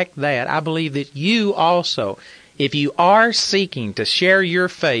like that, I believe that you also, if you are seeking to share your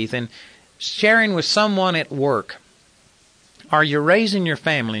faith and sharing with someone at work, or you're raising your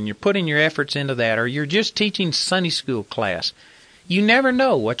family and you're putting your efforts into that, or you're just teaching Sunday school class, you never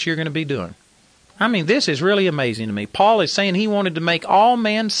know what you're going to be doing. I mean, this is really amazing to me. Paul is saying he wanted to make all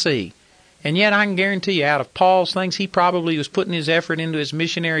men see. And yet I can guarantee you, out of Paul's things, he probably was putting his effort into his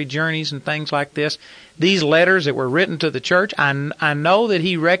missionary journeys and things like this. These letters that were written to the church, I know that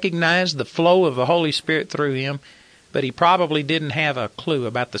he recognized the flow of the Holy Spirit through him, but he probably didn't have a clue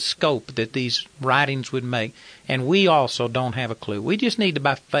about the scope that these writings would make. And we also don't have a clue. We just need to,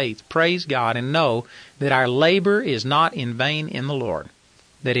 by faith, praise God and know that our labor is not in vain in the Lord,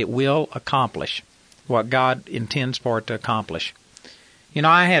 that it will accomplish what God intends for it to accomplish.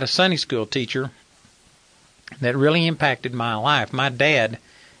 I had a Sunday school teacher that really impacted my life. My dad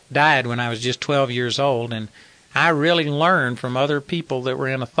died when I was just 12 years old, and I really learned from other people that were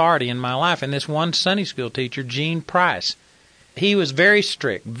in authority in my life. And this one Sunday school teacher, Gene Price, he was very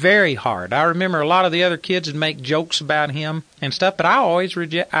strict, very hard. I remember a lot of the other kids would make jokes about him and stuff, but I always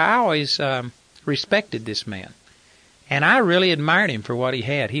respected this man. And I really admired him for what he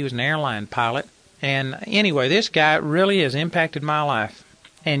had. He was an airline pilot. And anyway, this guy really has impacted my life.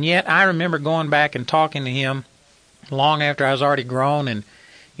 And yet I remember going back and talking to him long after I was already grown and,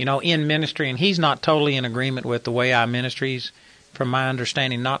 in ministry. And he's not totally in agreement with the way I minister. He's, from my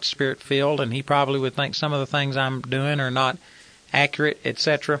understanding, not Spirit-filled. And he probably would think some of the things I'm doing are not accurate,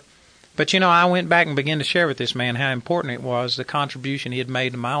 etc. But, I went back and began to share with this man how important it was, the contribution he had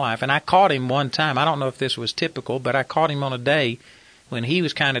made to my life. And I caught him one time. I don't know if this was typical, but I caught him on a day when he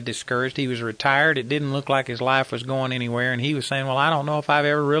was kind of discouraged. He was retired. It didn't look like his life was going anywhere. And he was saying, well, I don't know if I've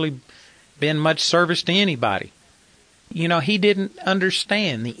ever really been much service to anybody. He didn't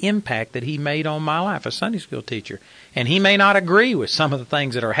understand the impact that he made on my life, a Sunday school teacher. And he may not agree with some of the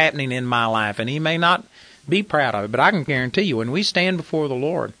things that are happening in my life, and he may not be proud of it. But I can guarantee you, when we stand before the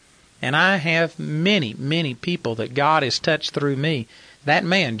Lord, and I have many, many people that God has touched through me, that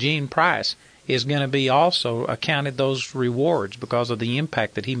man, Gene Price, is going to be also accounted those rewards because of the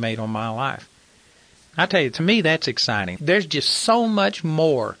impact that he made on my life. I tell you, to me, that's exciting. There's just so much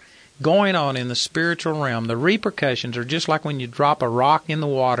more going on in the spiritual realm. The repercussions are just like when you drop a rock in the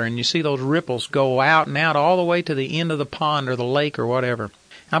water and you see those ripples go out and out all the way to the end of the pond or the lake or whatever.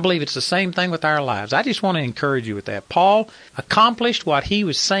 I believe it's the same thing with our lives. I just want to encourage you with that. Paul accomplished what he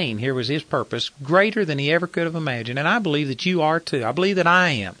was saying here was his purpose, greater than he ever could have imagined. And I believe that you are too. I believe that I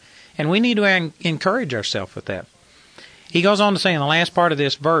am. And we need to encourage ourselves with that. He goes on to say in the last part of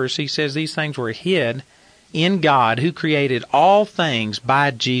this verse, he says these things were hid in God who created all things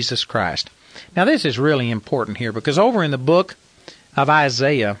by Jesus Christ. Now this is really important here because over in the book of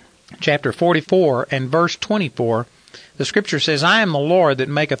Isaiah, chapter 44 and verse 24, the Scripture says, I am the Lord that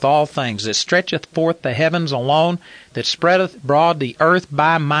maketh all things, that stretcheth forth the heavens alone, that spreadeth abroad the earth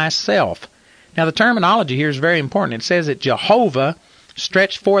by myself. Now the terminology here is very important. It says that Jehovah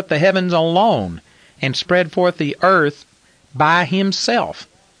stretched forth the heavens alone and spread forth the earth by himself,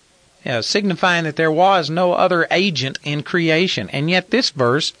 signifying that there was no other agent in creation. And yet this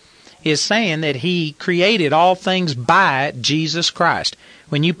verse is saying that he created all things by Jesus Christ.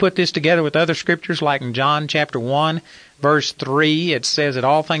 When you put this together with other scriptures like in John chapter 1, verse 3, it says that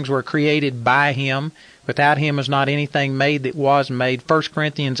all things were created by him. Without him was not anything made that was made. 1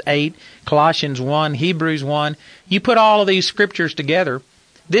 Corinthians 8, Colossians 1, Hebrews 1. You put all of these scriptures together,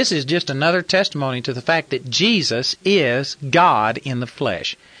 this is just another testimony to the fact that Jesus is God in the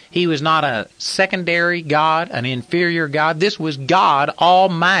flesh. He was not a secondary God, an inferior God. This was God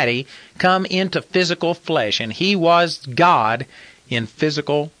Almighty come into physical flesh, and He was God in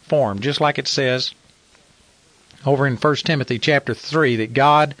physical form, just like it says over in 1 Timothy chapter 3 that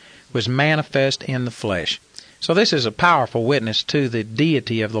God was manifest in the flesh. So this is a powerful witness to the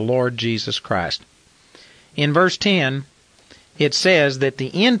deity of the Lord Jesus Christ. In verse 10, it says that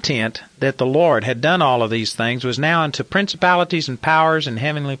the intent that the Lord had done all of these things was now unto principalities and powers in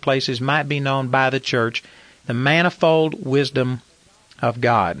heavenly places might be known by the church, the manifold wisdom of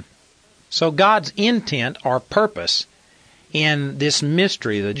God. So God's intent or purpose in this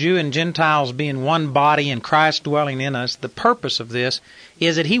mystery, the Jew and Gentiles being one body and Christ dwelling in us, the purpose of this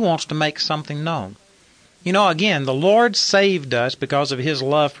is that He wants to make something known. You know, again, the Lord saved us because of His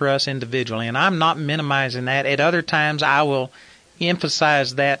love for us individually, and I'm not minimizing that. At other times, I will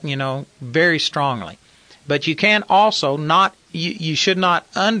emphasize that, very strongly. But you can also not, you should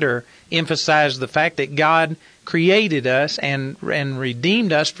not underemphasize the fact that God created us and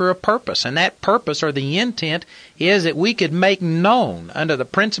redeemed us for a purpose. And that purpose or the intent is that we could make known unto the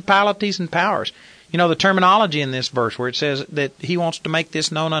principalities and powers. You know, the terminology in this verse where it says that He wants to make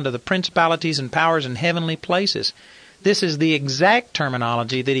this known unto the principalities and powers in heavenly places. This is the exact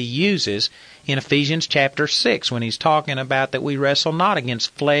terminology that He uses in Ephesians chapter 6 when He's talking about that we wrestle not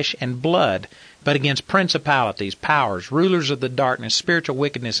against flesh and blood, but against principalities, powers, rulers of the darkness, spiritual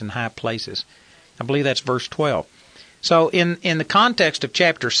wickedness in high places. I believe that's verse 12. So in the context of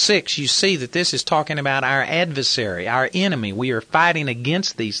chapter 6, you see that this is talking about our adversary, our enemy. We are fighting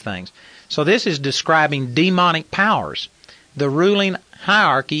against these things. So this is describing demonic powers, the ruling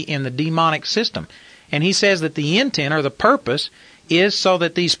hierarchy in the demonic system. And he says that the intent or the purpose is so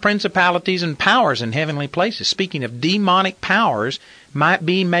that these principalities and powers in heavenly places, speaking of demonic powers, might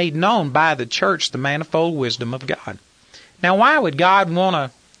be made known by the church, the manifold wisdom of God. Now, why would God want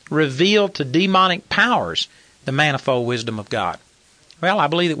to reveal to demonic powers the manifold wisdom of God? Well, I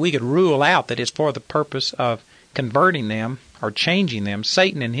believe that we could rule out that it's for the purpose of converting them or changing them.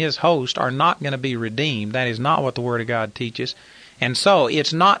 Satan and his host are not going to be redeemed. That is not what the Word of God teaches. And so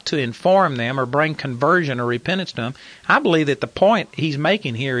it's not to inform them or bring conversion or repentance to them. I believe that the point he's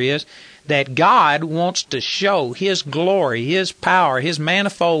making here is that God wants to show His glory, His power, His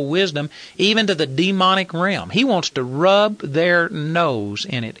manifold wisdom even to the demonic realm. He wants to rub their nose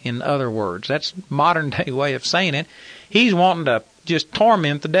in it, in other words. That's modern day way of saying it. He's wanting to just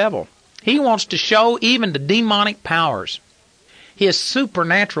torment the devil. He wants to show even to demonic powers His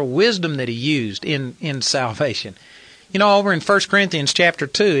supernatural wisdom that He used in salvation. You know, over in 1 Corinthians chapter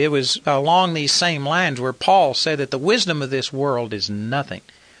 2, it was along these same lines where Paul said that the wisdom of this world is nothing.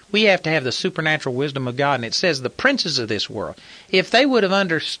 We have to have the supernatural wisdom of God, and it says the princes of this world, if they would have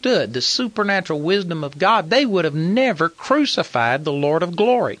understood the supernatural wisdom of God, they would have never crucified the Lord of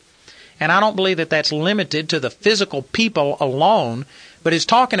glory. And I don't believe that that's limited to the physical people alone, but it's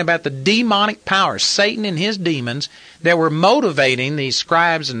talking about the demonic powers, Satan and his demons, that were motivating these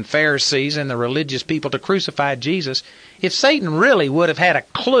scribes and Pharisees and the religious people to crucify Jesus. If Satan really would have had a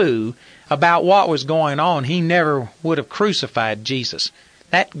clue about what was going on, he never would have crucified Jesus.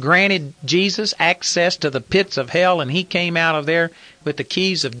 That granted Jesus access to the pits of hell, and He came out of there with the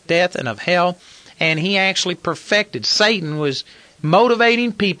keys of death and of hell, and He actually perfected. Satan was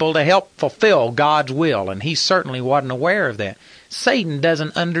motivating people to help fulfill God's will, and he certainly wasn't aware of that. Satan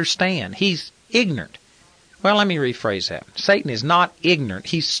doesn't understand. He's ignorant. Well, let me rephrase that. Satan is not ignorant.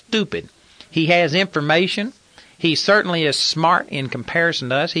 He's stupid. He has information. He certainly is smart in comparison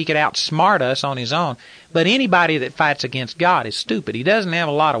to us. He could outsmart us on his own. But anybody that fights against God is stupid. He doesn't have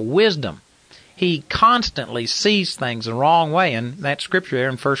a lot of wisdom. He constantly sees things the wrong way, and that scripture there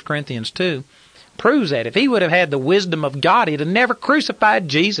in 1 Corinthians 2 proves that. If he would have had the wisdom of God, he'd have never crucified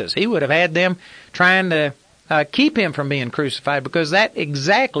Jesus. He would have had them trying to keep Him from being crucified, because that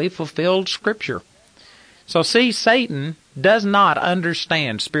exactly fulfilled Scripture. So see, Satan does not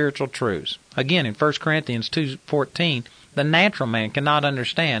understand spiritual truths. Again, in 1 Corinthians 2:14, the natural man cannot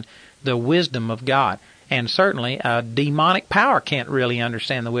understand the wisdom of God. And certainly a demonic power can't really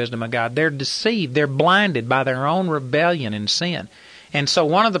understand the wisdom of God. They're deceived. They're blinded by their own rebellion and sin. And so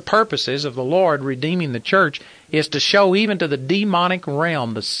one of the purposes of the Lord redeeming the church is to show even to the demonic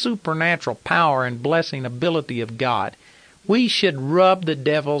realm the supernatural power and blessing ability of God. We should rub the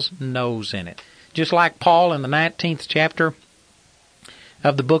devil's nose in it. Just like Paul in the 19th chapter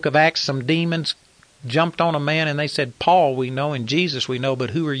of the book of Acts, some demons jumped on a man and they said, Paul we know and Jesus we know, but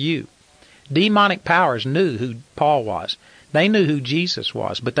who are you? Demonic powers knew who Paul was. They knew who Jesus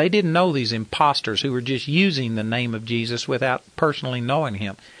was, but they didn't know these imposters who were just using the name of Jesus without personally knowing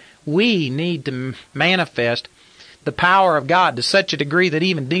him. We need to manifest the power of God to such a degree that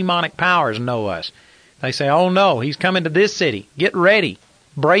even demonic powers know us. They say, oh no, he's coming to this city. Get ready.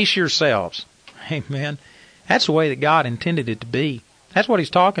 Brace yourselves. Amen. That's the way that God intended it to be. That's what he's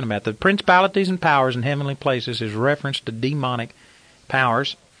talking about. The principalities and powers in heavenly places is reference to demonic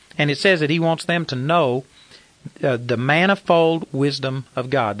powers. And it says that he wants them to know the manifold wisdom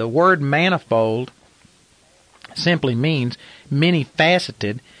of God. The word manifold simply means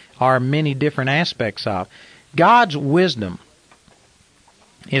many-faceted, or many different aspects of. God's wisdom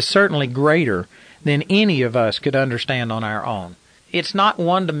is certainly greater than any of us could understand on our own. It's not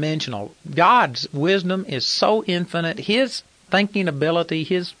one-dimensional. God's wisdom is so infinite. His thinking ability,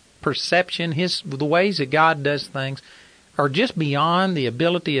 his perception, the ways that God does things are just beyond the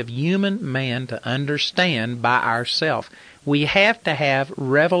ability of human man to understand by ourselves. We have to have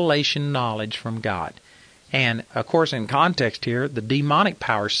revelation knowledge from God. And, of course, in context here, the demonic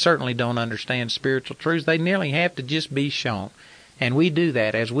powers certainly don't understand spiritual truths. They nearly have to just be shown. And we do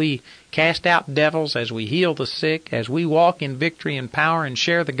that as we cast out devils, as we heal the sick, as we walk in victory and power and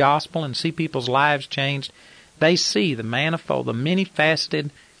share the gospel and see people's lives changed. They see the manifold, the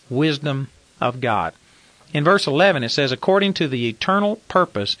many-faceted wisdom of God. In verse 11 it says, according to the eternal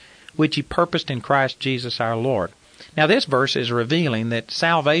purpose which he purposed in Christ Jesus our Lord. Now this verse is revealing that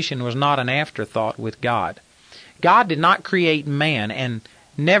salvation was not an afterthought with God. God did not create man and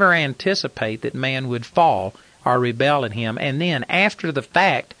never anticipate that man would fall or rebel at him, and then after the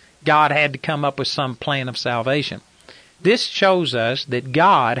fact, God had to come up with some plan of salvation. This shows us that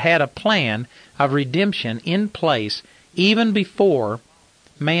God had a plan of redemption in place even before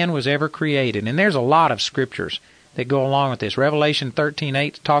man was ever created. And there's a lot of scriptures that go along with this. Revelation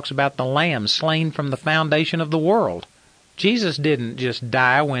 13:8 talks about the Lamb slain from the foundation of the world. Jesus didn't just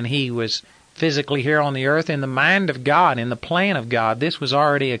die when he was physically here on the earth. In the mind of God, in the plan of God, this was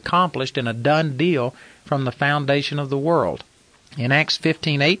already accomplished and a done deal from the foundation of the world. In Acts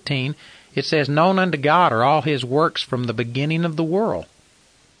 15:18, it says, known unto God are all his works from the beginning of the world.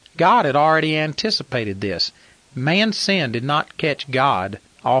 God had already anticipated this. Man's sin did not catch God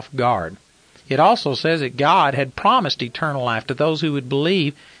off guard. It also says that God had promised eternal life to those who would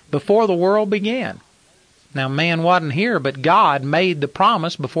believe before the world began. Now, man wasn't here, but God made the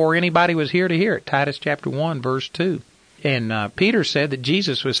promise before anybody was here to hear it. Titus chapter 1, verse 2. And Peter said that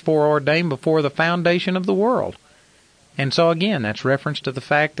Jesus was foreordained before the foundation of the world. And so again, that's reference to the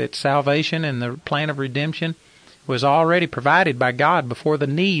fact that salvation and the plan of redemption was already provided by God before the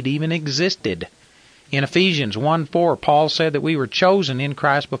need even existed. In Ephesians 1:4, Paul said that we were chosen in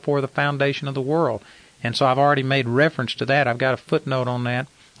Christ before the foundation of the world. And so I've already made reference to that. I've got a footnote on that.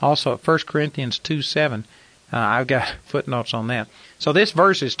 Also at 1 Corinthians 2:7, I've got footnotes on that. So this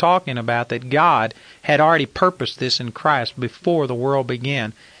verse is talking about that God had already purposed this in Christ before the world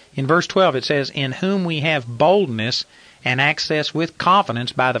began. In verse 12 it says, in whom we have boldness and access with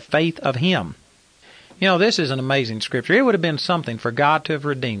confidence by the faith of him. You know, this is an amazing scripture. It would have been something for God to have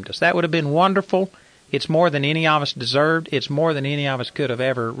redeemed us. That would have been wonderful. It's more than any of us deserved. It's more than any of us could have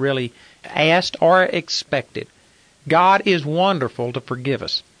ever really asked or expected. God is wonderful to forgive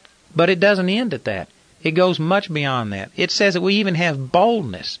us. But it doesn't end at that. It goes much beyond that. It says that we even have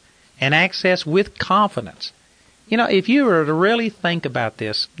boldness and access with confidence. You know, if you were to really think about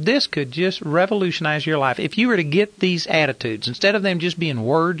this, this could just revolutionize your life. If you were to get these attitudes, instead of them just being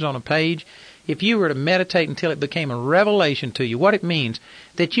words on a page, if you were to meditate until it became a revelation to you, what it means,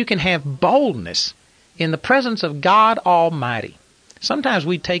 that you can have boldness in the presence of God Almighty. Sometimes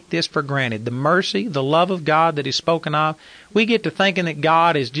we take this for granted. The mercy, the love of God that is spoken of, we get to thinking that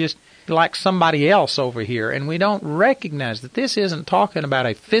God is just like somebody else over here, and we don't recognize that this isn't talking about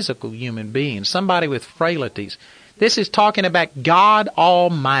a physical human being, somebody with frailties. This is talking about God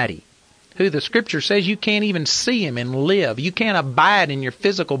Almighty, who the Scripture says you can't even see Him and live. You can't abide in your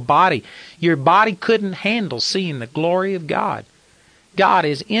physical body. Your body couldn't handle seeing the glory of God. God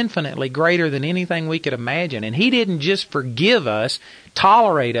is infinitely greater than anything we could imagine, and He didn't just forgive us,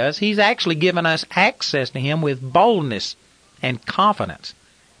 tolerate us. He's actually given us access to Him with boldness and confidence.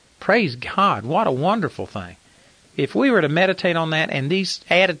 Praise God. What a wonderful thing. If we were to meditate on that and these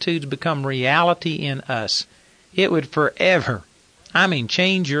attitudes become reality in us, it would forever,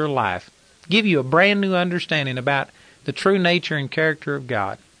 change your life. Give you a brand new understanding about the true nature and character of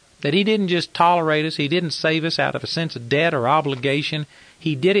God. That He didn't just tolerate us. He didn't save us out of a sense of debt or obligation.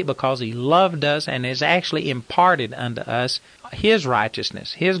 He did it because He loved us and has actually imparted unto us His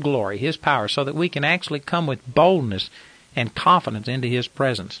righteousness, His glory, His power, so that we can actually come with boldness and confidence into His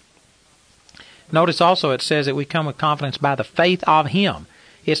presence. Notice also it says that we come with confidence by the faith of Him.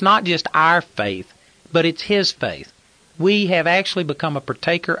 It's not just our faith, but it's His faith. We have actually become a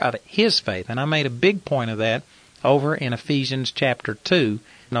partaker of His faith. And I made a big point of that over in Ephesians chapter 2.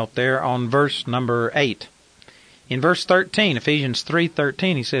 Note there on verse number 8. In verse 13, Ephesians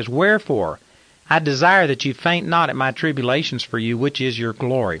 3:13, he says, "Wherefore, I desire that you faint not at my tribulations for you, which is your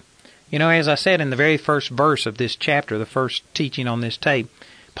glory." You know, as I said in the very first verse of this chapter, the first teaching on this tape,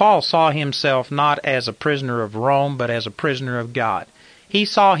 Paul saw himself not as a prisoner of Rome, but as a prisoner of God. He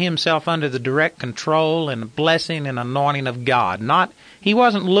saw himself under the direct control and blessing and anointing of God. He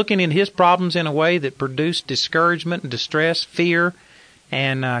wasn't looking at his problems in a way that produced discouragement and distress, fear,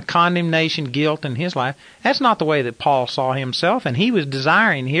 and condemnation, guilt in his life. That's not the way that Paul saw himself, and he was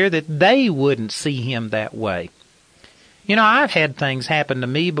desiring here that they wouldn't see him that way. You know, I've had things happen to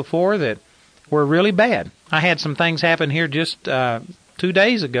me before that were really bad. I had some things happen here just 2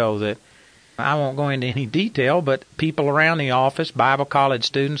 days ago that I won't go into any detail, but people around the office, Bible college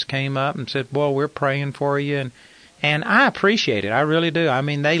students, came up and said, "Boy, we're praying for you." And I appreciate it. I really do. I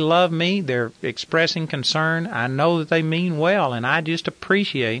mean, they love me. They're expressing concern. I know that they mean well, and I just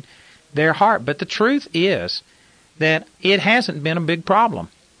appreciate their heart. But the truth is that it hasn't been a big problem.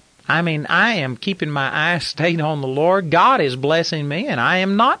 I mean, I am keeping my eyes stayed on the Lord. God is blessing me, and I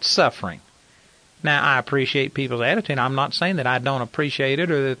am not suffering. Now, I appreciate people's attitude. I'm not saying that I don't appreciate it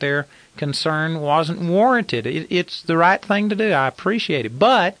or that their concern wasn't warranted. It's the right thing to do. I appreciate it.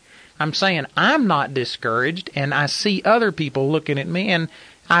 But I'm saying I'm not discouraged, and I see other people looking at me, and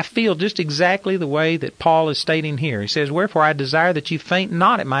I feel just exactly the way that Paul is stating here. He says, "Wherefore I desire that you faint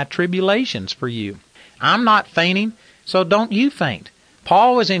not at my tribulations for you." I'm not fainting, so don't you faint.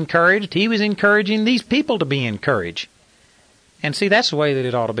 Paul was encouraged. He was encouraging these people to be encouraged. And see, that's the way that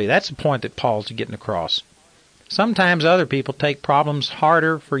it ought to be. That's the point that Paul's getting across. Sometimes other people take problems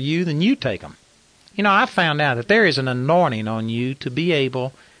harder for you than you take them. You know, I found out that there is an anointing on you to be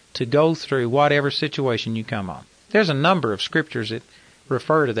able to go through whatever situation you come on. There's a number of scriptures that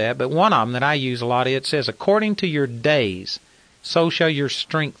refer to that, but one of them that I use a lot, it says, "According to your days, so shall your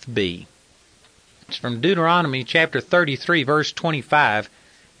strength be." It's from Deuteronomy chapter 33, verse 25.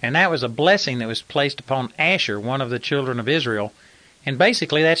 And that was a blessing that was placed upon Asher, one of the children of Israel. And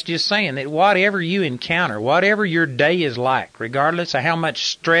basically that's just saying that whatever you encounter, whatever your day is like, regardless of how much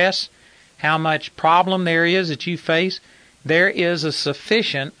stress, how much problem there is that you face, there is a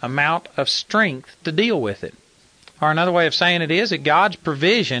sufficient amount of strength to deal with it. Or another way of saying it is that God's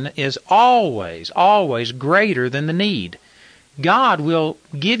provision is always, always greater than the need. God will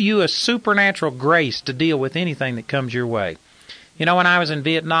give you a supernatural grace to deal with anything that comes your way. You know, when I was in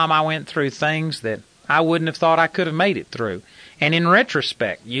Vietnam, I went through things that I wouldn't have thought I could have made it through. And in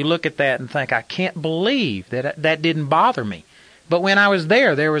retrospect, you look at that and think, I can't believe that didn't bother me. But when I was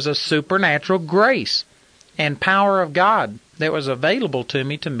there was a supernatural grace and power of God that was available to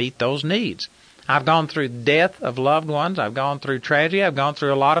me to meet those needs. I've gone through death of loved ones. I've gone through tragedy. I've gone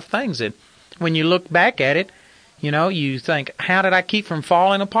through a lot of things that when you look back at it, you know, you think, how did I keep from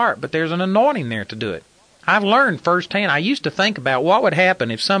falling apart? But there's an anointing there to do it. I've learned firsthand. I used to think about what would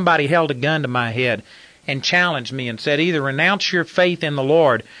happen if somebody held a gun to my head and challenged me and said, either renounce your faith in the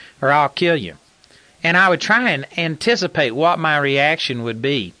Lord or I'll kill you. And I would try and anticipate what my reaction would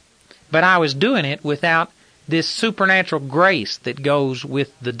be. But I was doing it without this supernatural grace that goes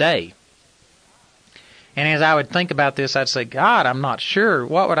with the day. And as I would think about this, I'd say, God, I'm not sure.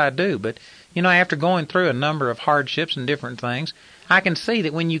 What would I do? But, you know, after going through a number of hardships and different things, I can see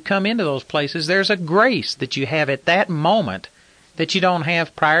that when you come into those places, there's a grace that you have at that moment that you don't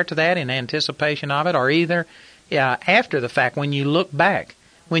have prior to that in anticipation of it, or either after the fact when you look back.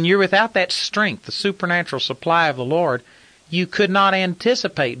 When you're without that strength, the supernatural supply of the Lord, you could not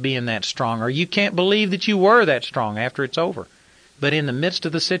anticipate being that strong, or you can't believe that you were that strong after it's over. But in the midst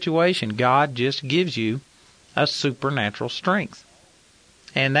of the situation, God just gives you a supernatural strength.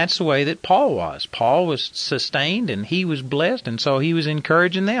 And that's the way that Paul was. Paul was sustained and he was blessed, and so he was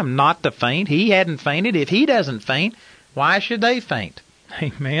encouraging them not to faint. He hadn't fainted. If he doesn't faint, why should they faint?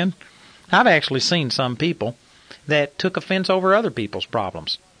 Amen. I've actually seen some people that took offense over other people's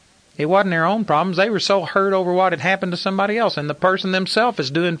problems. It wasn't their own problems. They were so hurt over what had happened to somebody else, and the person themselves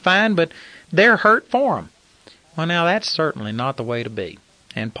is doing fine, but they're hurt for them. Well, now that's certainly not the way to be.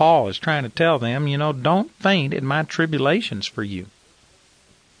 And Paul is trying to tell them, you know, don't faint at my tribulations for you.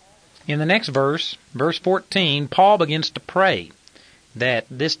 In the next verse, verse 14, Paul begins to pray that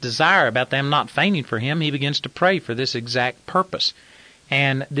this desire about them not fainting for him, he begins to pray for this exact purpose.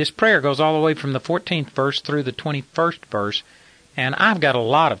 And this prayer goes all the way from the 14th verse through the 21st verse. And I've got a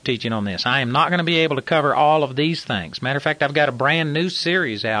lot of teaching on this. I am not going to be able to cover all of these things. Matter of fact, I've got a brand new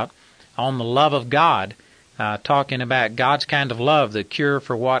series out on the love of God, talking about God's kind of love, the cure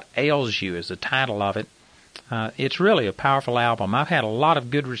for what ails you is the title of it. It's really a powerful album. I've had a lot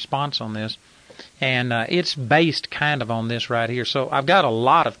of good response on this, and it's based kind of on this right here. So I've got a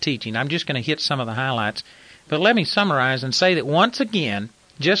lot of teaching. I'm just going to hit some of the highlights. But let me summarize and say that once again,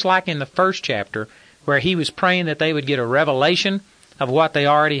 just like in the first chapter, where he was praying that they would get a revelation of what they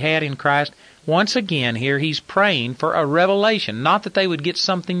already had in Christ, once again here he's praying for a revelation, not that they would get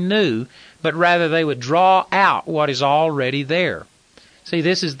something new, but rather they would draw out what is already there. See,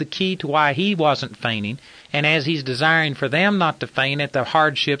 this is the key to why he wasn't fainting, and as he's desiring for them not to faint at the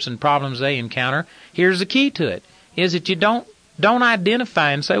hardships and problems they encounter, here's the key to it, is that you don't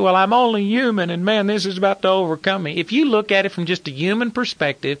identify and say, well, I'm only human, and man, this is about to overcome me. If you look at it from just a human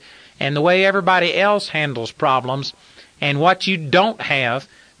perspective and the way everybody else handles problems and what you don't have,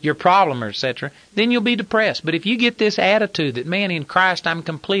 your problem, etc., then you'll be depressed. But if you get this attitude that, man, in Christ I'm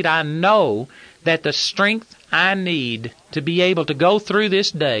complete, I know that the strength I need to be able to go through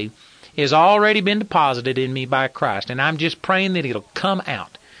this day has already been deposited in me by Christ, and I'm just praying that it'll come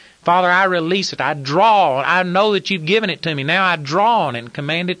out. Father, I release it. I draw. I know that you've given it to me. Now I draw on it and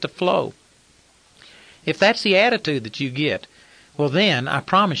command it to flow. If that's the attitude that you get, well then, I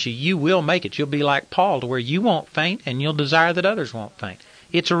promise you, you will make it. You'll be like Paul, to where you won't faint and you'll desire that others won't faint.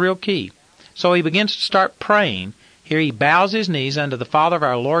 It's a real key. So he begins to start praying. Here he bows his knees unto the Father of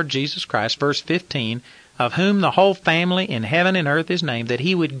our Lord Jesus Christ, verse 15, of whom the whole family in heaven and earth is named, that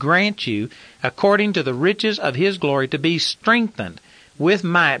he would grant you, according to the riches of his glory, to be strengthened with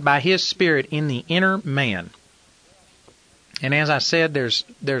might by his Spirit in the inner man. And as I said, there's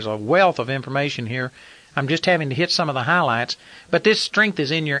a wealth of information here. I'm just having to hit some of the highlights, but this strength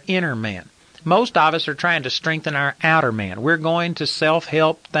is in your inner man. Most of us are trying to strengthen our outer man. We're going to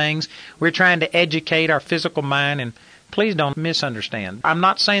self-help things. We're trying to educate our physical mind, and please don't misunderstand. I'm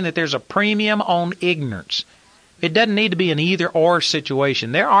not saying that there's a premium on ignorance. It doesn't need to be an either-or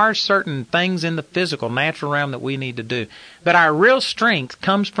situation. There are certain things in the physical, natural realm that we need to do. But our real strength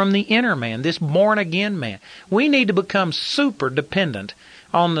comes from the inner man, this born-again man. We need to become super dependent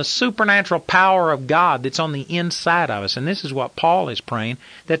on the supernatural power of God that's on the inside of us. And this is what Paul is praying,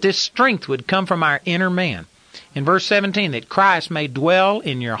 that this strength would come from our inner man. In verse 17, that Christ may dwell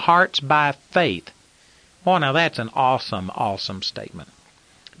in your hearts by faith. Well, now that's an awesome, awesome statement.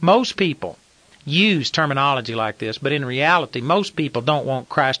 Most people use terminology like this, but in reality, most people don't want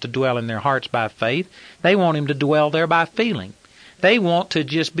Christ to dwell in their hearts by faith. They want him to dwell there by feeling. They want to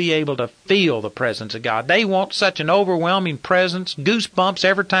just be able to feel the presence of God. They want such an overwhelming presence, goosebumps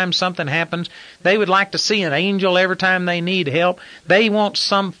every time something happens. They would like to see an angel every time they need help. They want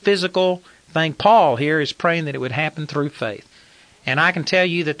some physical thing. Paul here is praying that it would happen through faith. And I can tell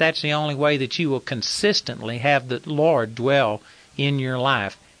you that that's the only way that you will consistently have the Lord dwell in your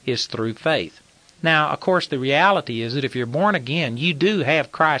life is through faith. Now, of course, the reality is that if you're born again, you do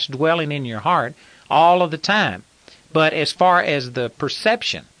have Christ dwelling in your heart all of the time. But as far as the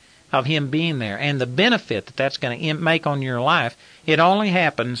perception of him being there and the benefit that that's going to make on your life, it only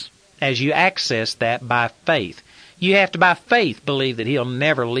happens as you access that by faith. You have to, by faith, believe that he'll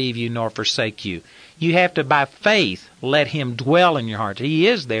never leave you nor forsake you. You have to, by faith, let him dwell in your heart. He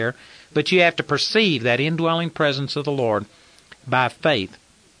is there, but you have to perceive that indwelling presence of the Lord by faith.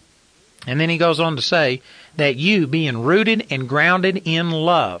 And then he goes on to say that you, being rooted and grounded in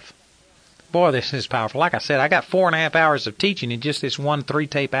love. Boy, this is powerful. Like I said, I got 4.5 hours of teaching in just this one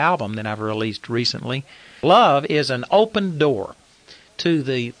 3-tape album that I've released recently. Love is an open door to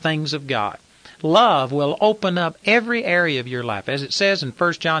the things of God. Love will open up every area of your life. As it says in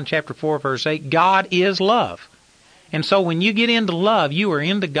 1 John chapter 4, verse 8, God is love. And so when you get into love, you are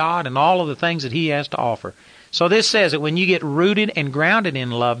into God and all of the things that he has to offer. So this says that when you get rooted and grounded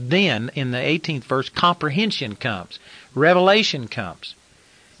in love, then, in the 18th verse, comprehension comes. Revelation comes.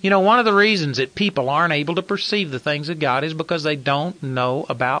 You know, one of the reasons that people aren't able to perceive the things of God is because they don't know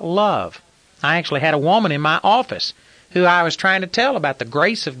about love. I actually had a woman in my office who I was trying to tell about the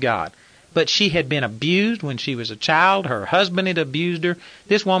grace of God. But she had been abused when she was a child. Her husband had abused her.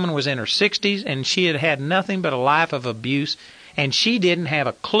 This woman was in her 60s, and she had had nothing but a life of abuse. And she didn't have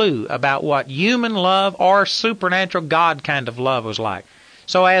a clue about what human love or supernatural God kind of love was like.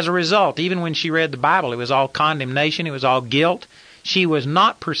 So as a result, even when she read the Bible, it was all condemnation. It was all guilt. She was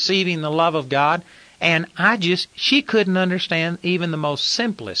not perceiving the love of God. And she couldn't understand even the most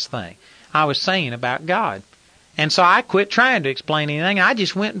simplest thing I was saying about God. And so I quit trying to explain anything. I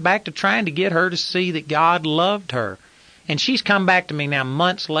just went back to trying to get her to see that God loved her. And she's come back to me now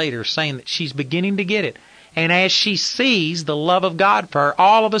months later saying that she's beginning to get it. And as she sees the love of God for her,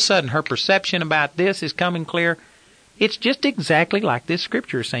 all of a sudden her perception about this is coming clear. It's just exactly like this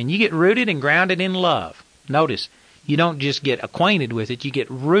scripture is saying. You get rooted and grounded in love. Notice, you don't just get acquainted with it, you get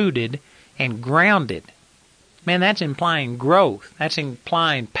rooted and grounded. Man, that's implying growth. That's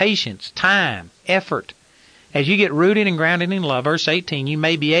implying patience, time, effort. As you get rooted and grounded in love, verse 18, you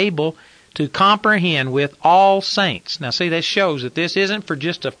may be able to comprehend with all saints. Now see, this shows that this isn't for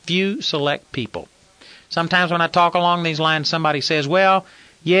just a few select people. Sometimes when I talk along these lines, somebody says, well,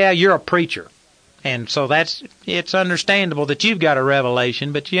 yeah, you're a preacher. And so it's understandable that you've got a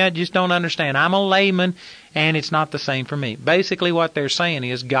revelation, but you just don't understand. I'm a layman, and it's not the same for me. Basically what they're saying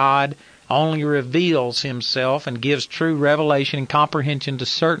is God only reveals himself and gives true revelation and comprehension to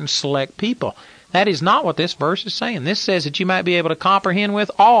certain select people. That is not what this verse is saying. This says that you might be able to comprehend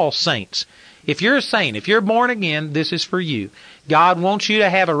with all saints. If you're a saint, if you're born again, this is for you. God wants you to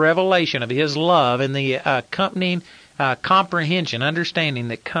have a revelation of his love and the accompanying comprehension, understanding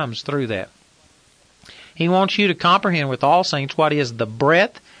that comes through that. He wants you to comprehend with all saints what is the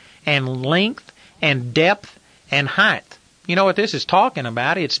breadth and length and depth and height. You know what this is talking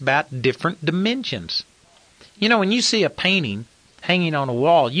about? It's about different dimensions. You know, when you see a painting hanging on a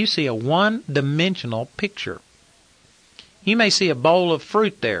wall, you see a one-dimensional picture. You may see a bowl of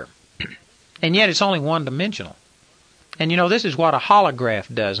fruit there, and yet it's only one-dimensional. And you know, this is what a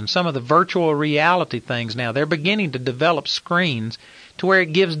holograph does, and some of the virtual reality things now, they're beginning to develop screens to where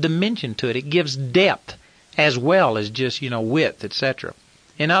it gives dimension to it. It gives depth as well as just, width, etc.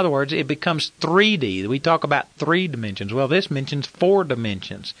 In other words, it becomes 3D. We talk about 3 dimensions. Well, this mentions 4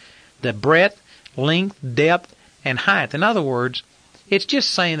 dimensions. The breadth, length, depth, and height. In other words, it's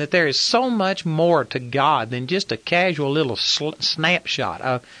just saying that there is so much more to God than just a casual little snapshot,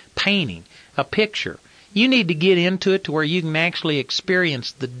 a painting, a picture. You need to get into it to where you can actually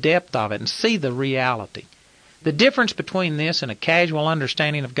experience the depth of it and see the reality. The difference between this and a casual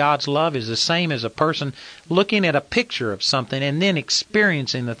understanding of God's love is the same as a person looking at a picture of something and then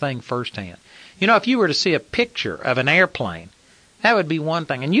experiencing the thing firsthand. You know, if you were to see a picture of an airplane, that would be one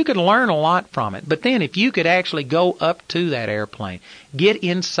thing, and you could learn a lot from it. But then if you could actually go up to that airplane, get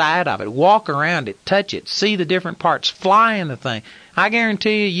inside of it, walk around it, touch it, see the different parts, fly in the thing, I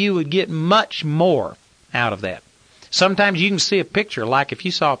guarantee you would get much more out of that. Sometimes you can see a picture, like if you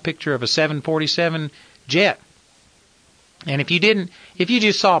saw a picture of a 747 jet, and if you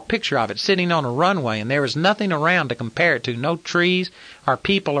just saw a picture of it sitting on a runway and there was nothing around to compare it to, no trees or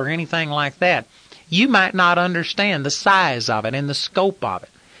people or anything like that, you might not understand the size of it and the scope of it.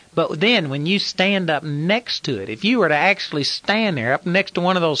 But then when you stand up next to it, if you were to actually stand there up next to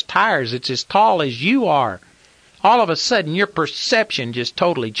one of those tires that's as tall as you are, all of a sudden your perception just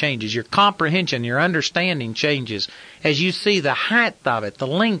totally changes. Your comprehension, your understanding changes as you see the height of it, the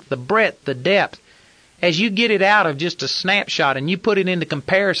length, the breadth, the depth. As you get it out of just a snapshot and you put it into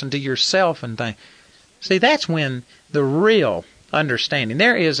comparison to yourself and things. See, that's when the real understanding.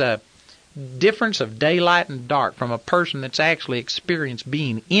 There is a difference of daylight and dark from a person that's actually experienced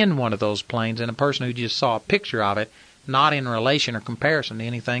being in one of those planes and a person who just saw a picture of it, not in relation or comparison to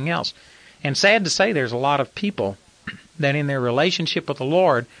anything else. And sad to say, there's a lot of people that in their relationship with the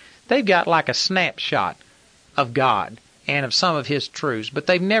Lord, they've got like a snapshot of God and of some of his truths, but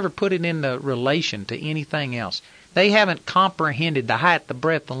they've never put it into relation to anything else. They haven't comprehended the height, the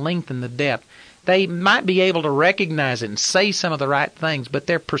breadth, the length, and the depth. They might be able to recognize it and say some of the right things, but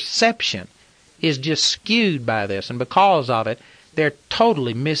their perception is just skewed by this, and because of it, they're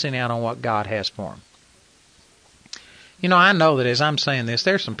totally missing out on what God has for them. You know, I know that as I'm saying this,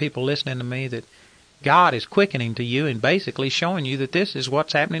 there's some people listening to me that God is quickening to you and basically showing you that this is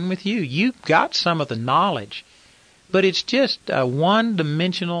what's happening with you. You've got some of the knowledge, but it's just a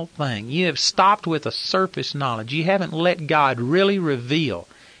one-dimensional thing. You have stopped with a surface knowledge. You haven't let God really reveal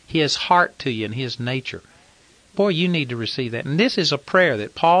his heart to you and his nature. Boy, you need to receive that. And this is a prayer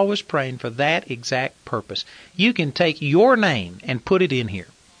that Paul was praying for that exact purpose. You can take your name and put it in here.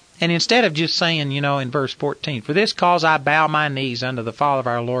 And instead of just saying, in verse 14, for this cause I bow my knees unto the Father of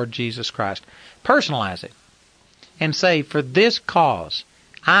our Lord Jesus Christ, personalize it and say, for this cause,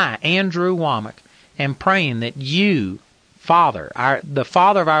 I, Andrew Womack, am praying that you, Father, the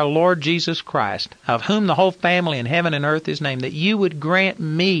Father of our Lord Jesus Christ, of whom the whole family in heaven and earth is named, that you would grant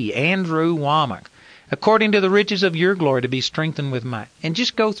me, Andrew Womack, according to the riches of your glory, to be strengthened with might. And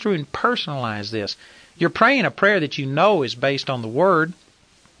just go through and personalize this. You're praying a prayer that you know is based on the Word.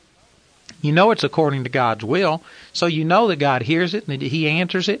 You know it's according to God's will, so you know that God hears it and that he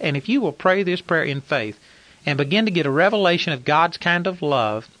answers it. And if you will pray this prayer in faith and begin to get a revelation of God's kind of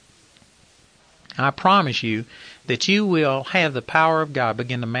love, I promise you that you will have the power of God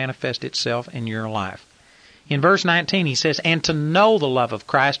begin to manifest itself in your life. In verse 19 he says, "And to know the love of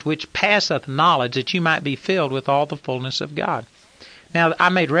Christ, which passeth knowledge, that you might be filled with all the fullness of God." Now, I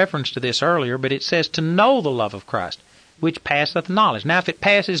made reference to this earlier, but it says to know the love of Christ, which passeth knowledge. Now, if it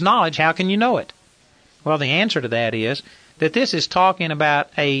passes knowledge, how can you know it? Well, the answer to that is that this is talking about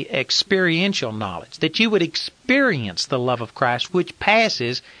a experiential knowledge, that you would experience the love of Christ, which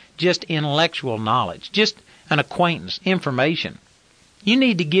passes just intellectual knowledge, just an acquaintance, information. You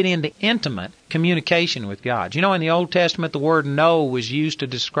need to get into intimate communication with God. You know, in the Old Testament, the word know was used to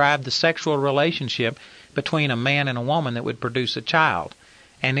describe the sexual relationship between a man and a woman that would produce a child.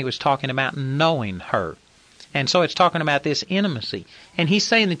 And it was talking about knowing her. And so it's talking about this intimacy. And he's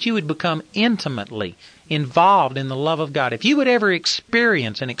saying that you would become intimately involved in the love of God. If you would ever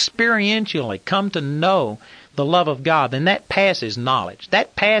experience and experientially come to know the love of God, then that passes knowledge.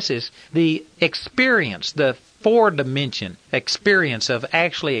 That passes the experience, the four-dimension experience of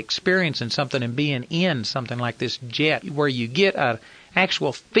actually experiencing something and being in something like this jet, where you get an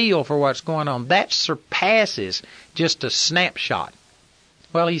actual feel for what's going on. That surpasses just a snapshot.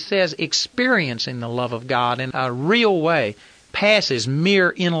 Well, he says experiencing the love of God in a real way passes mere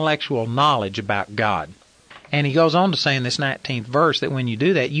intellectual knowledge about God. And he goes on to say in this 19th verse that when you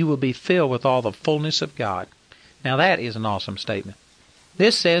do that, you will be filled with all the fullness of God. Now that is an awesome statement.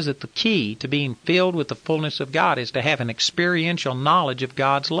 This says that the key to being filled with the fullness of God is to have an experiential knowledge of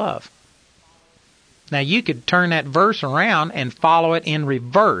God's love. Now you could turn that verse around and follow it in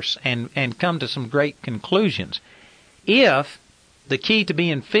reverse and come to some great conclusions. If the key to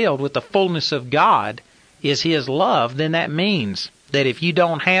being filled with the fullness of God is His love, then that means that if you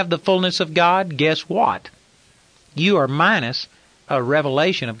don't have the fullness of God, guess what? You are minus a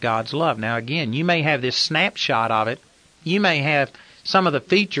revelation of God's love. Now again, you may have this snapshot of it. You may have some of the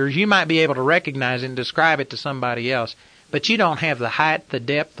features. You might be able to recognize it and describe it to somebody else. But you don't have the height, the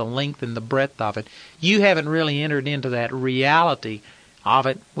depth, the length, and the breadth of it. You haven't really entered into that reality of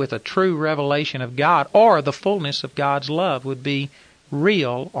it with a true revelation of God, or the fullness of God's love would be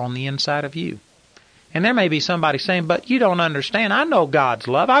real on the inside of you. And there may be somebody saying, "But you don't understand. I know God's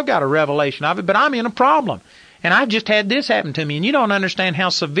love. I've got a revelation of it, but I'm in a problem. And I've just had this happen to me, and you don't understand how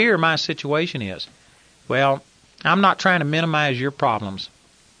severe my situation is." Well, I'm not trying to minimize your problems,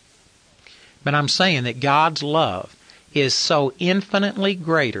 but I'm saying that God's love is so infinitely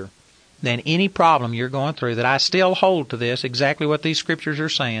greater than any problem you're going through that I still hold to this, exactly what these scriptures are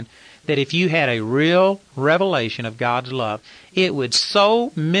saying, that if you had a real revelation of God's love, it would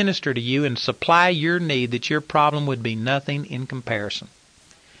so minister to you and supply your need that your problem would be nothing in comparison.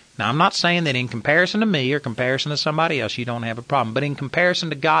 Now, I'm not saying that in comparison to me or comparison to somebody else you don't have a problem, but in comparison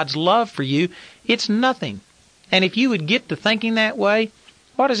to God's love for you, it's nothing. And if you would get to thinking that way,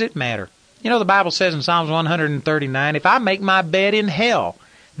 what does it matter? You know, the Bible says in Psalms 139, "If I make my bed in hell,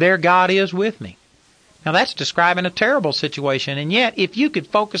 there God is with me." Now that's describing a terrible situation, and yet if you could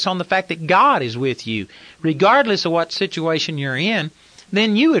focus on the fact that God is with you, regardless of what situation you're in,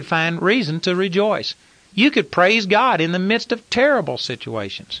 then you would find reason to rejoice. You could praise God in the midst of terrible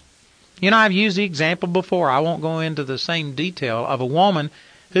situations. You know, I've used the example before. I won't go into the same detail of a woman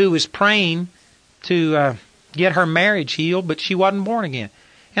who was praying to get her marriage healed, but she wasn't born again.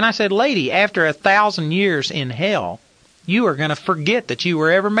 And I said, "Lady, after 1,000 years in hell, you are going to forget that you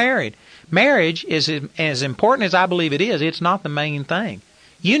were ever married. Marriage is as important as I believe it is. It's not the main thing.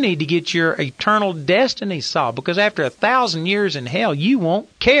 You need to get your eternal destiny solved, because after 1,000 years in hell, you won't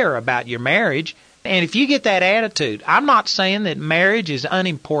care about your marriage." And if you get that attitude, I'm not saying that marriage is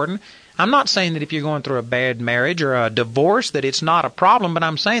unimportant. I'm not saying that if you're going through a bad marriage or a divorce that it's not a problem, but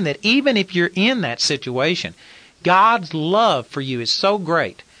I'm saying that even if you're in that situation, God's love for you is so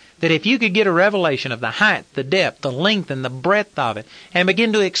great that if you could get a revelation of the height, the depth, the length, and the breadth of it, and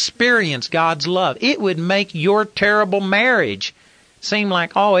begin to experience God's love, it would make your terrible marriage seem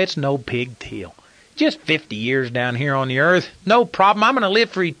like, oh, it's no big deal. Just 50 years down here on the earth, no problem. I'm going to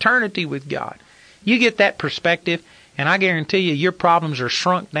live for eternity with God. You get that perspective, and I guarantee you your problems are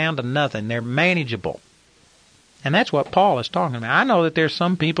shrunk down to nothing. They're manageable. And that's what Paul is talking about. I know that there's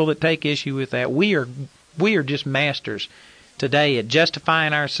some people that take issue with that. We are just masters today at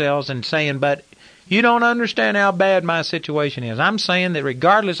justifying ourselves and saying, "But you don't understand how bad my situation is." I'm saying that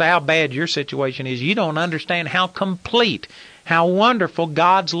regardless of how bad your situation is, you don't understand how complete, how wonderful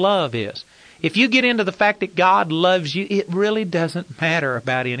God's love is. If you get into the fact that God loves you, it really doesn't matter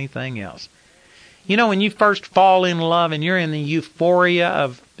about anything else. You know, when you first fall in love and you're in the euphoria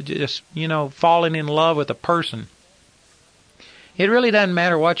of just, falling in love with a person, it really doesn't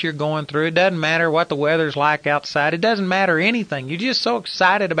matter what you're going through. It doesn't matter what the weather's like outside. It doesn't matter anything. You're just so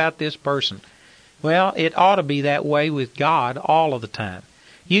excited about this person. Well, it ought to be that way with God all of the time.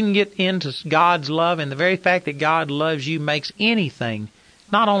 You can get into God's love, and the very fact that God loves you makes anything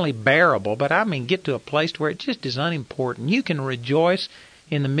not only bearable, but get to a place where it just is unimportant. You can rejoice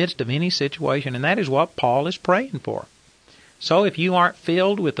in the midst of any situation, and that is what Paul is praying for. So if you aren't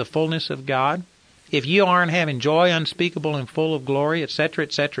filled with the fullness of God, if you aren't having joy unspeakable and full of glory, etc.,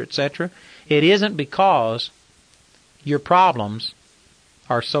 etc., etc., it isn't because your problems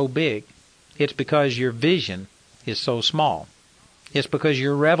are so big. It's because your vision is so small. It's because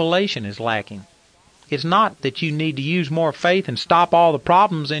your revelation is lacking. It's not that you need to use more faith and stop all the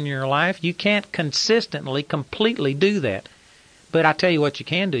problems in your life. You can't consistently, completely do that. But I tell you what you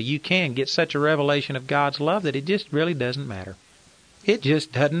can do. You can get such a revelation of God's love that it just really doesn't matter. It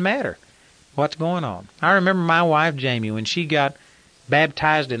just doesn't matter what's going on. I remember my wife, Jamie, when she got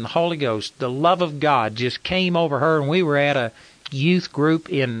baptized in the Holy Ghost, the love of God just came over her, and we were at a youth group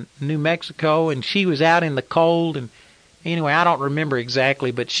in New Mexico, and she was out in the cold, and anyway, I don't remember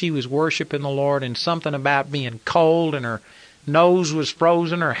exactly, but she was worshiping the Lord, and something about being cold, and her nose was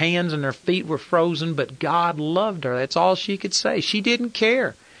frozen, her hands and her feet were frozen, but God loved her. That's all she could say. She didn't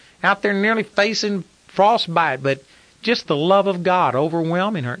care. Out there nearly facing frostbite, but just the love of God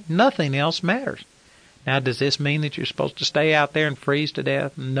overwhelming her. Nothing else matters. Now, does this mean that you're supposed to stay out there and freeze to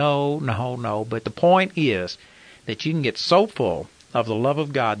death? No. But the point is that you can get so full of the love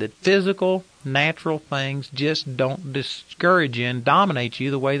of God that physical, natural things just don't discourage you and dominate you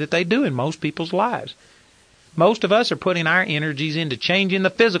the way that they do in most people's lives. Most of us are putting our energies into changing the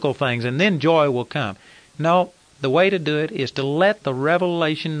physical things, and then joy will come. No, the way to do it is to let the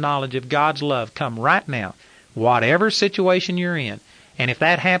revelation knowledge of God's love come right now, whatever situation you're in. And if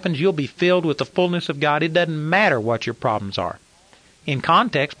that happens, you'll be filled with the fullness of God. It doesn't matter what your problems are. In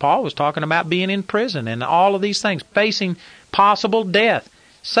context, Paul was talking about being in prison and all of these things, facing possible death,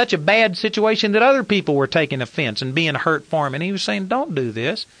 such a bad situation that other people were taking offense and being hurt for him. And he was saying, don't do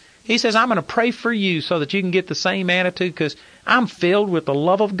this. He says, I'm going to pray for you so that you can get the same attitude, because I'm filled with the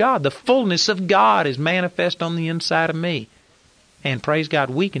love of God. The fullness of God is manifest on the inside of me. And praise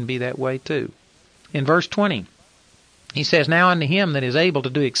God, we can be that way too. In verse 20, he says, now unto him that is able to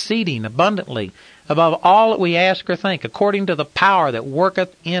do exceeding abundantly above all that we ask or think, according to the power that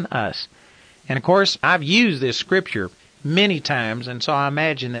worketh in us. And of course, I've used this scripture many times, and so I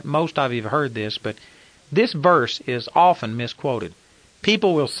imagine that most of you have heard this, but this verse is often misquoted.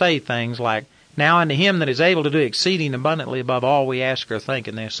 People will say things like, now unto him that is able to do exceeding abundantly above all we ask or think,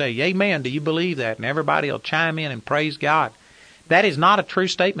 and they'll say, amen, do you believe that? And everybody will chime in and praise God. That is not a true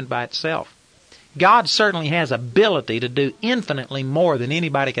statement by itself. God certainly has ability to do infinitely more than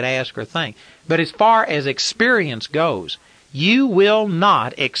anybody could ask or think. But as far as experience goes, you will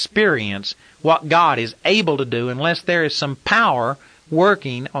not experience what God is able to do unless there is some power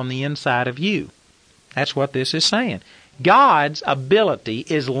working on the inside of you. That's what this is saying. God's ability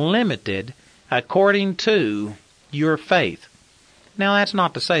is limited according to your faith. Now, that's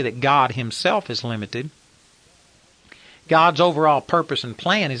not to say that God himself is limited. God's overall purpose and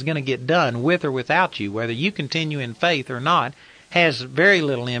plan is going to get done with or without you. Whether you continue in faith or not has very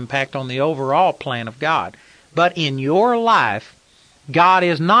little impact on the overall plan of God. But in your life, God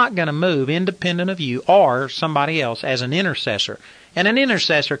is not going to move independent of you or somebody else as an intercessor. And an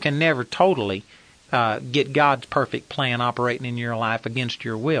intercessor can never totally get God's perfect plan operating in your life against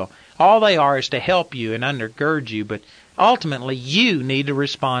your will. All they are is to help you and undergird you, but ultimately you need to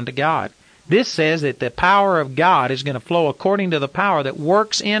respond to God. This says that the power of God is going to flow according to the power that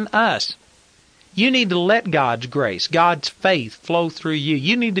works in us. You need to let God's grace, God's faith flow through you.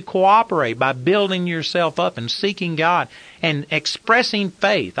 You need to cooperate by building yourself up and seeking God and expressing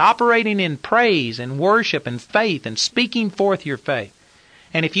faith, operating in praise and worship and faith and speaking forth your faith.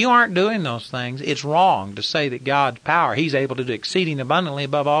 And if you aren't doing those things, it's wrong to say that God's power, He's able to do exceeding abundantly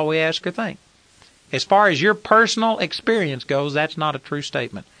above all we ask or think. As far as your personal experience goes, that's not a true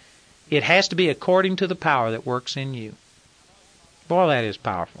statement. It has to be according to the power that works in you. Boy, that is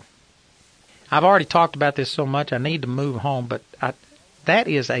powerful. I've already talked about this so much, I need to move home, but that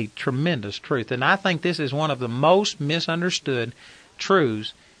is a tremendous truth. And I think this is one of the most misunderstood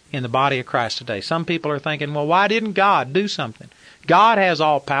truths in the body of Christ today. Some people are thinking, well, why didn't God do something? God has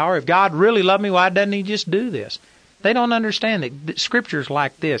all power. If God really loved me, why doesn't He just do this? They don't understand that scriptures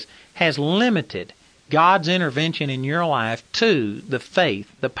like this has limited God's intervention in your life to the faith,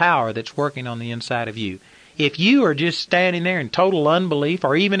 the power that's working on the inside of you. If you are just standing there in total unbelief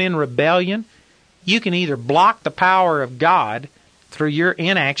or even in rebellion, you can either block the power of God through your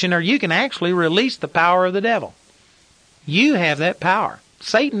inaction, or you can actually release the power of the devil. You have that power.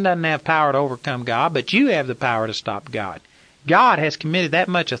 Satan doesn't have power to overcome God, but you have the power to stop God. God has committed that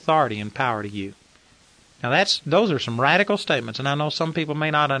much authority and power to you. Now those are some radical statements, and I know some people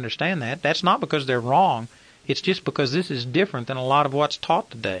may not understand that. That's not because they're wrong. It's just because this is different than a lot of what's taught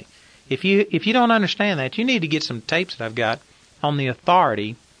today. If you don't understand that, you need to get some tapes that I've got on the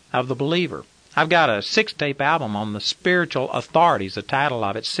authority of the believer. I've got a 6-tape album on the spiritual authorities, the title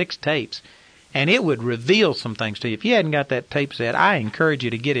of it, 6 tapes. And it would reveal some things to you. If you hadn't got that tape set, I encourage you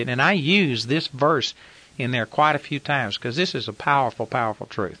to get it. And I use this verse in there quite a few times because this is a powerful, powerful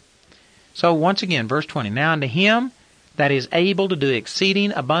truth. So once again, verse 20. Now unto him that is able to do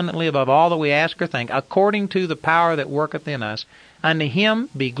exceeding abundantly above all that we ask or think, according to the power that worketh in us, unto him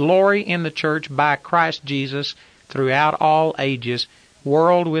be glory in the church by Christ Jesus throughout all ages,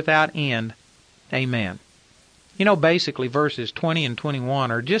 world without end. Amen. You know, basically verses 20 and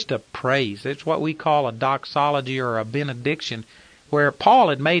 21 are just a praise. It's what we call a doxology or a benediction, where Paul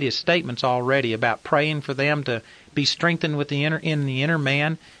had made his statements already about praying for them to be strengthened in the inner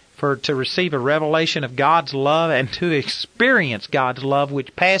man, to receive a revelation of God's love and to experience God's love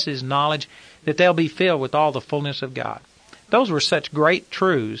which passes knowledge, that they'll be filled with all the fullness of God. Those were such great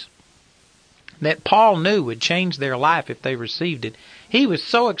truths that Paul knew would change their life if they received it. He was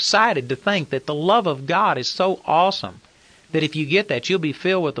so excited to think that the love of God is so awesome that if you get that, you'll be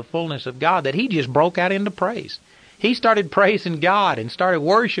filled with the fullness of God, that he just broke out into praise. He started praising God and started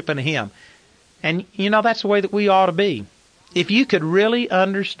worshiping him. And, you know, that's the way that we ought to be. If you could really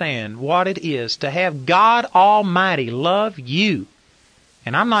understand what it is to have God Almighty love you,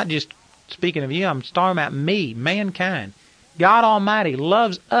 and I'm not just speaking of you, I'm talking about me, mankind. God Almighty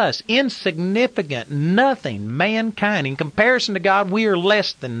loves us, insignificant, nothing, mankind. In comparison to God, we are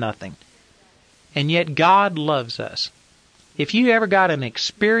less than nothing. And yet God loves us. If you ever got an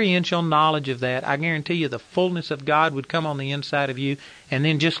experiential knowledge of that, I guarantee you the fullness of God would come on the inside of you, and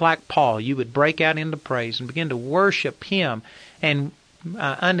then just like Paul, you would break out into praise and begin to worship him, and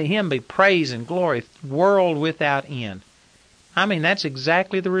unto him be praise and glory, world without end. I mean, that's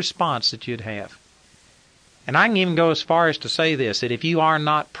exactly the response that you'd have. And I can even go as far as to say this, that if you are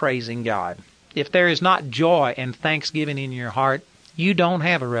not praising God, if there is not joy and thanksgiving in your heart, you don't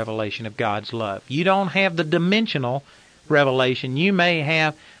have a revelation of God's love. You don't have the dimensional revelation. You may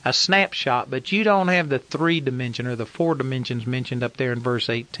have a snapshot, but you don't have the 3-dimension or the 4 dimensions mentioned up there in verse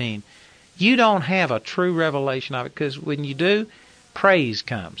 18. You don't have a true revelation of it, because when you do, praise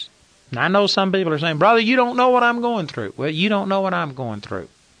comes. And I know some people are saying, brother, you don't know what I'm going through. Well, you don't know what I'm going through.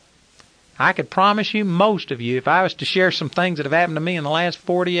 I could promise you, most of you, if I was to share some things that have happened to me in the last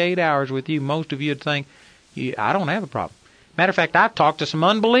 48 hours with you, most of you would think, I don't have a problem. Matter of fact, I've talked to some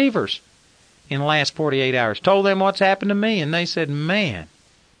unbelievers in the last 48 hours, told them what's happened to me, and they said, man,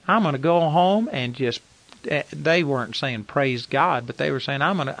 I'm going to go home and just, they weren't saying praise God, but they were saying,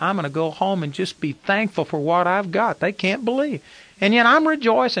 I'm going to go home and just be thankful for what I've got. They can't believe. And yet I'm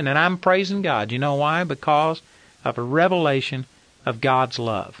rejoicing and I'm praising God. You know why? Because of a revelation of God's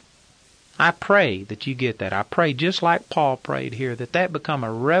love. I pray that you get that. I pray just like Paul prayed here, that become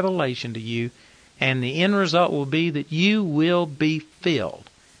a revelation to you, and the end result will be that you will be filled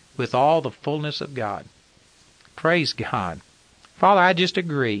with all the fullness of God. Praise God. Father, I just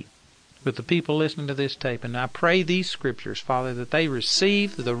agree with the people listening to this tape, and I pray these scriptures, Father, that they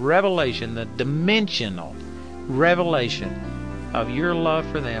receive the revelation, the dimensional revelation of your love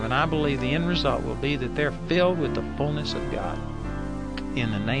for them, and I believe the end result will be that they're filled with the fullness of God.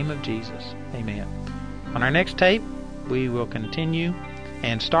 In the name of Jesus, amen. On our next tape, we will continue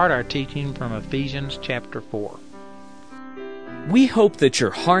and start our teaching from Ephesians chapter 4. We hope that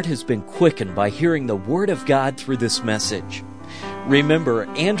your heart has been quickened by hearing the Word of God through this message. Remember,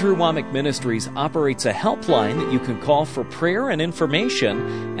 Andrew Womack Ministries operates a helpline that you can call for prayer and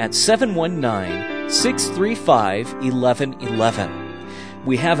information at 719-635-1111.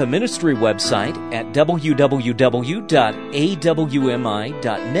 We have a ministry website at www.awmi.net,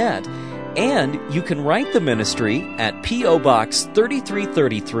 and you can write the ministry at P.O. Box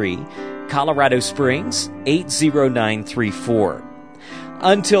 3333, Colorado Springs 80934.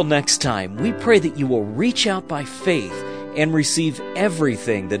 Until next time, we pray that you will reach out by faith and receive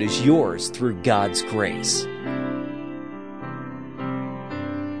everything that is yours through God's grace.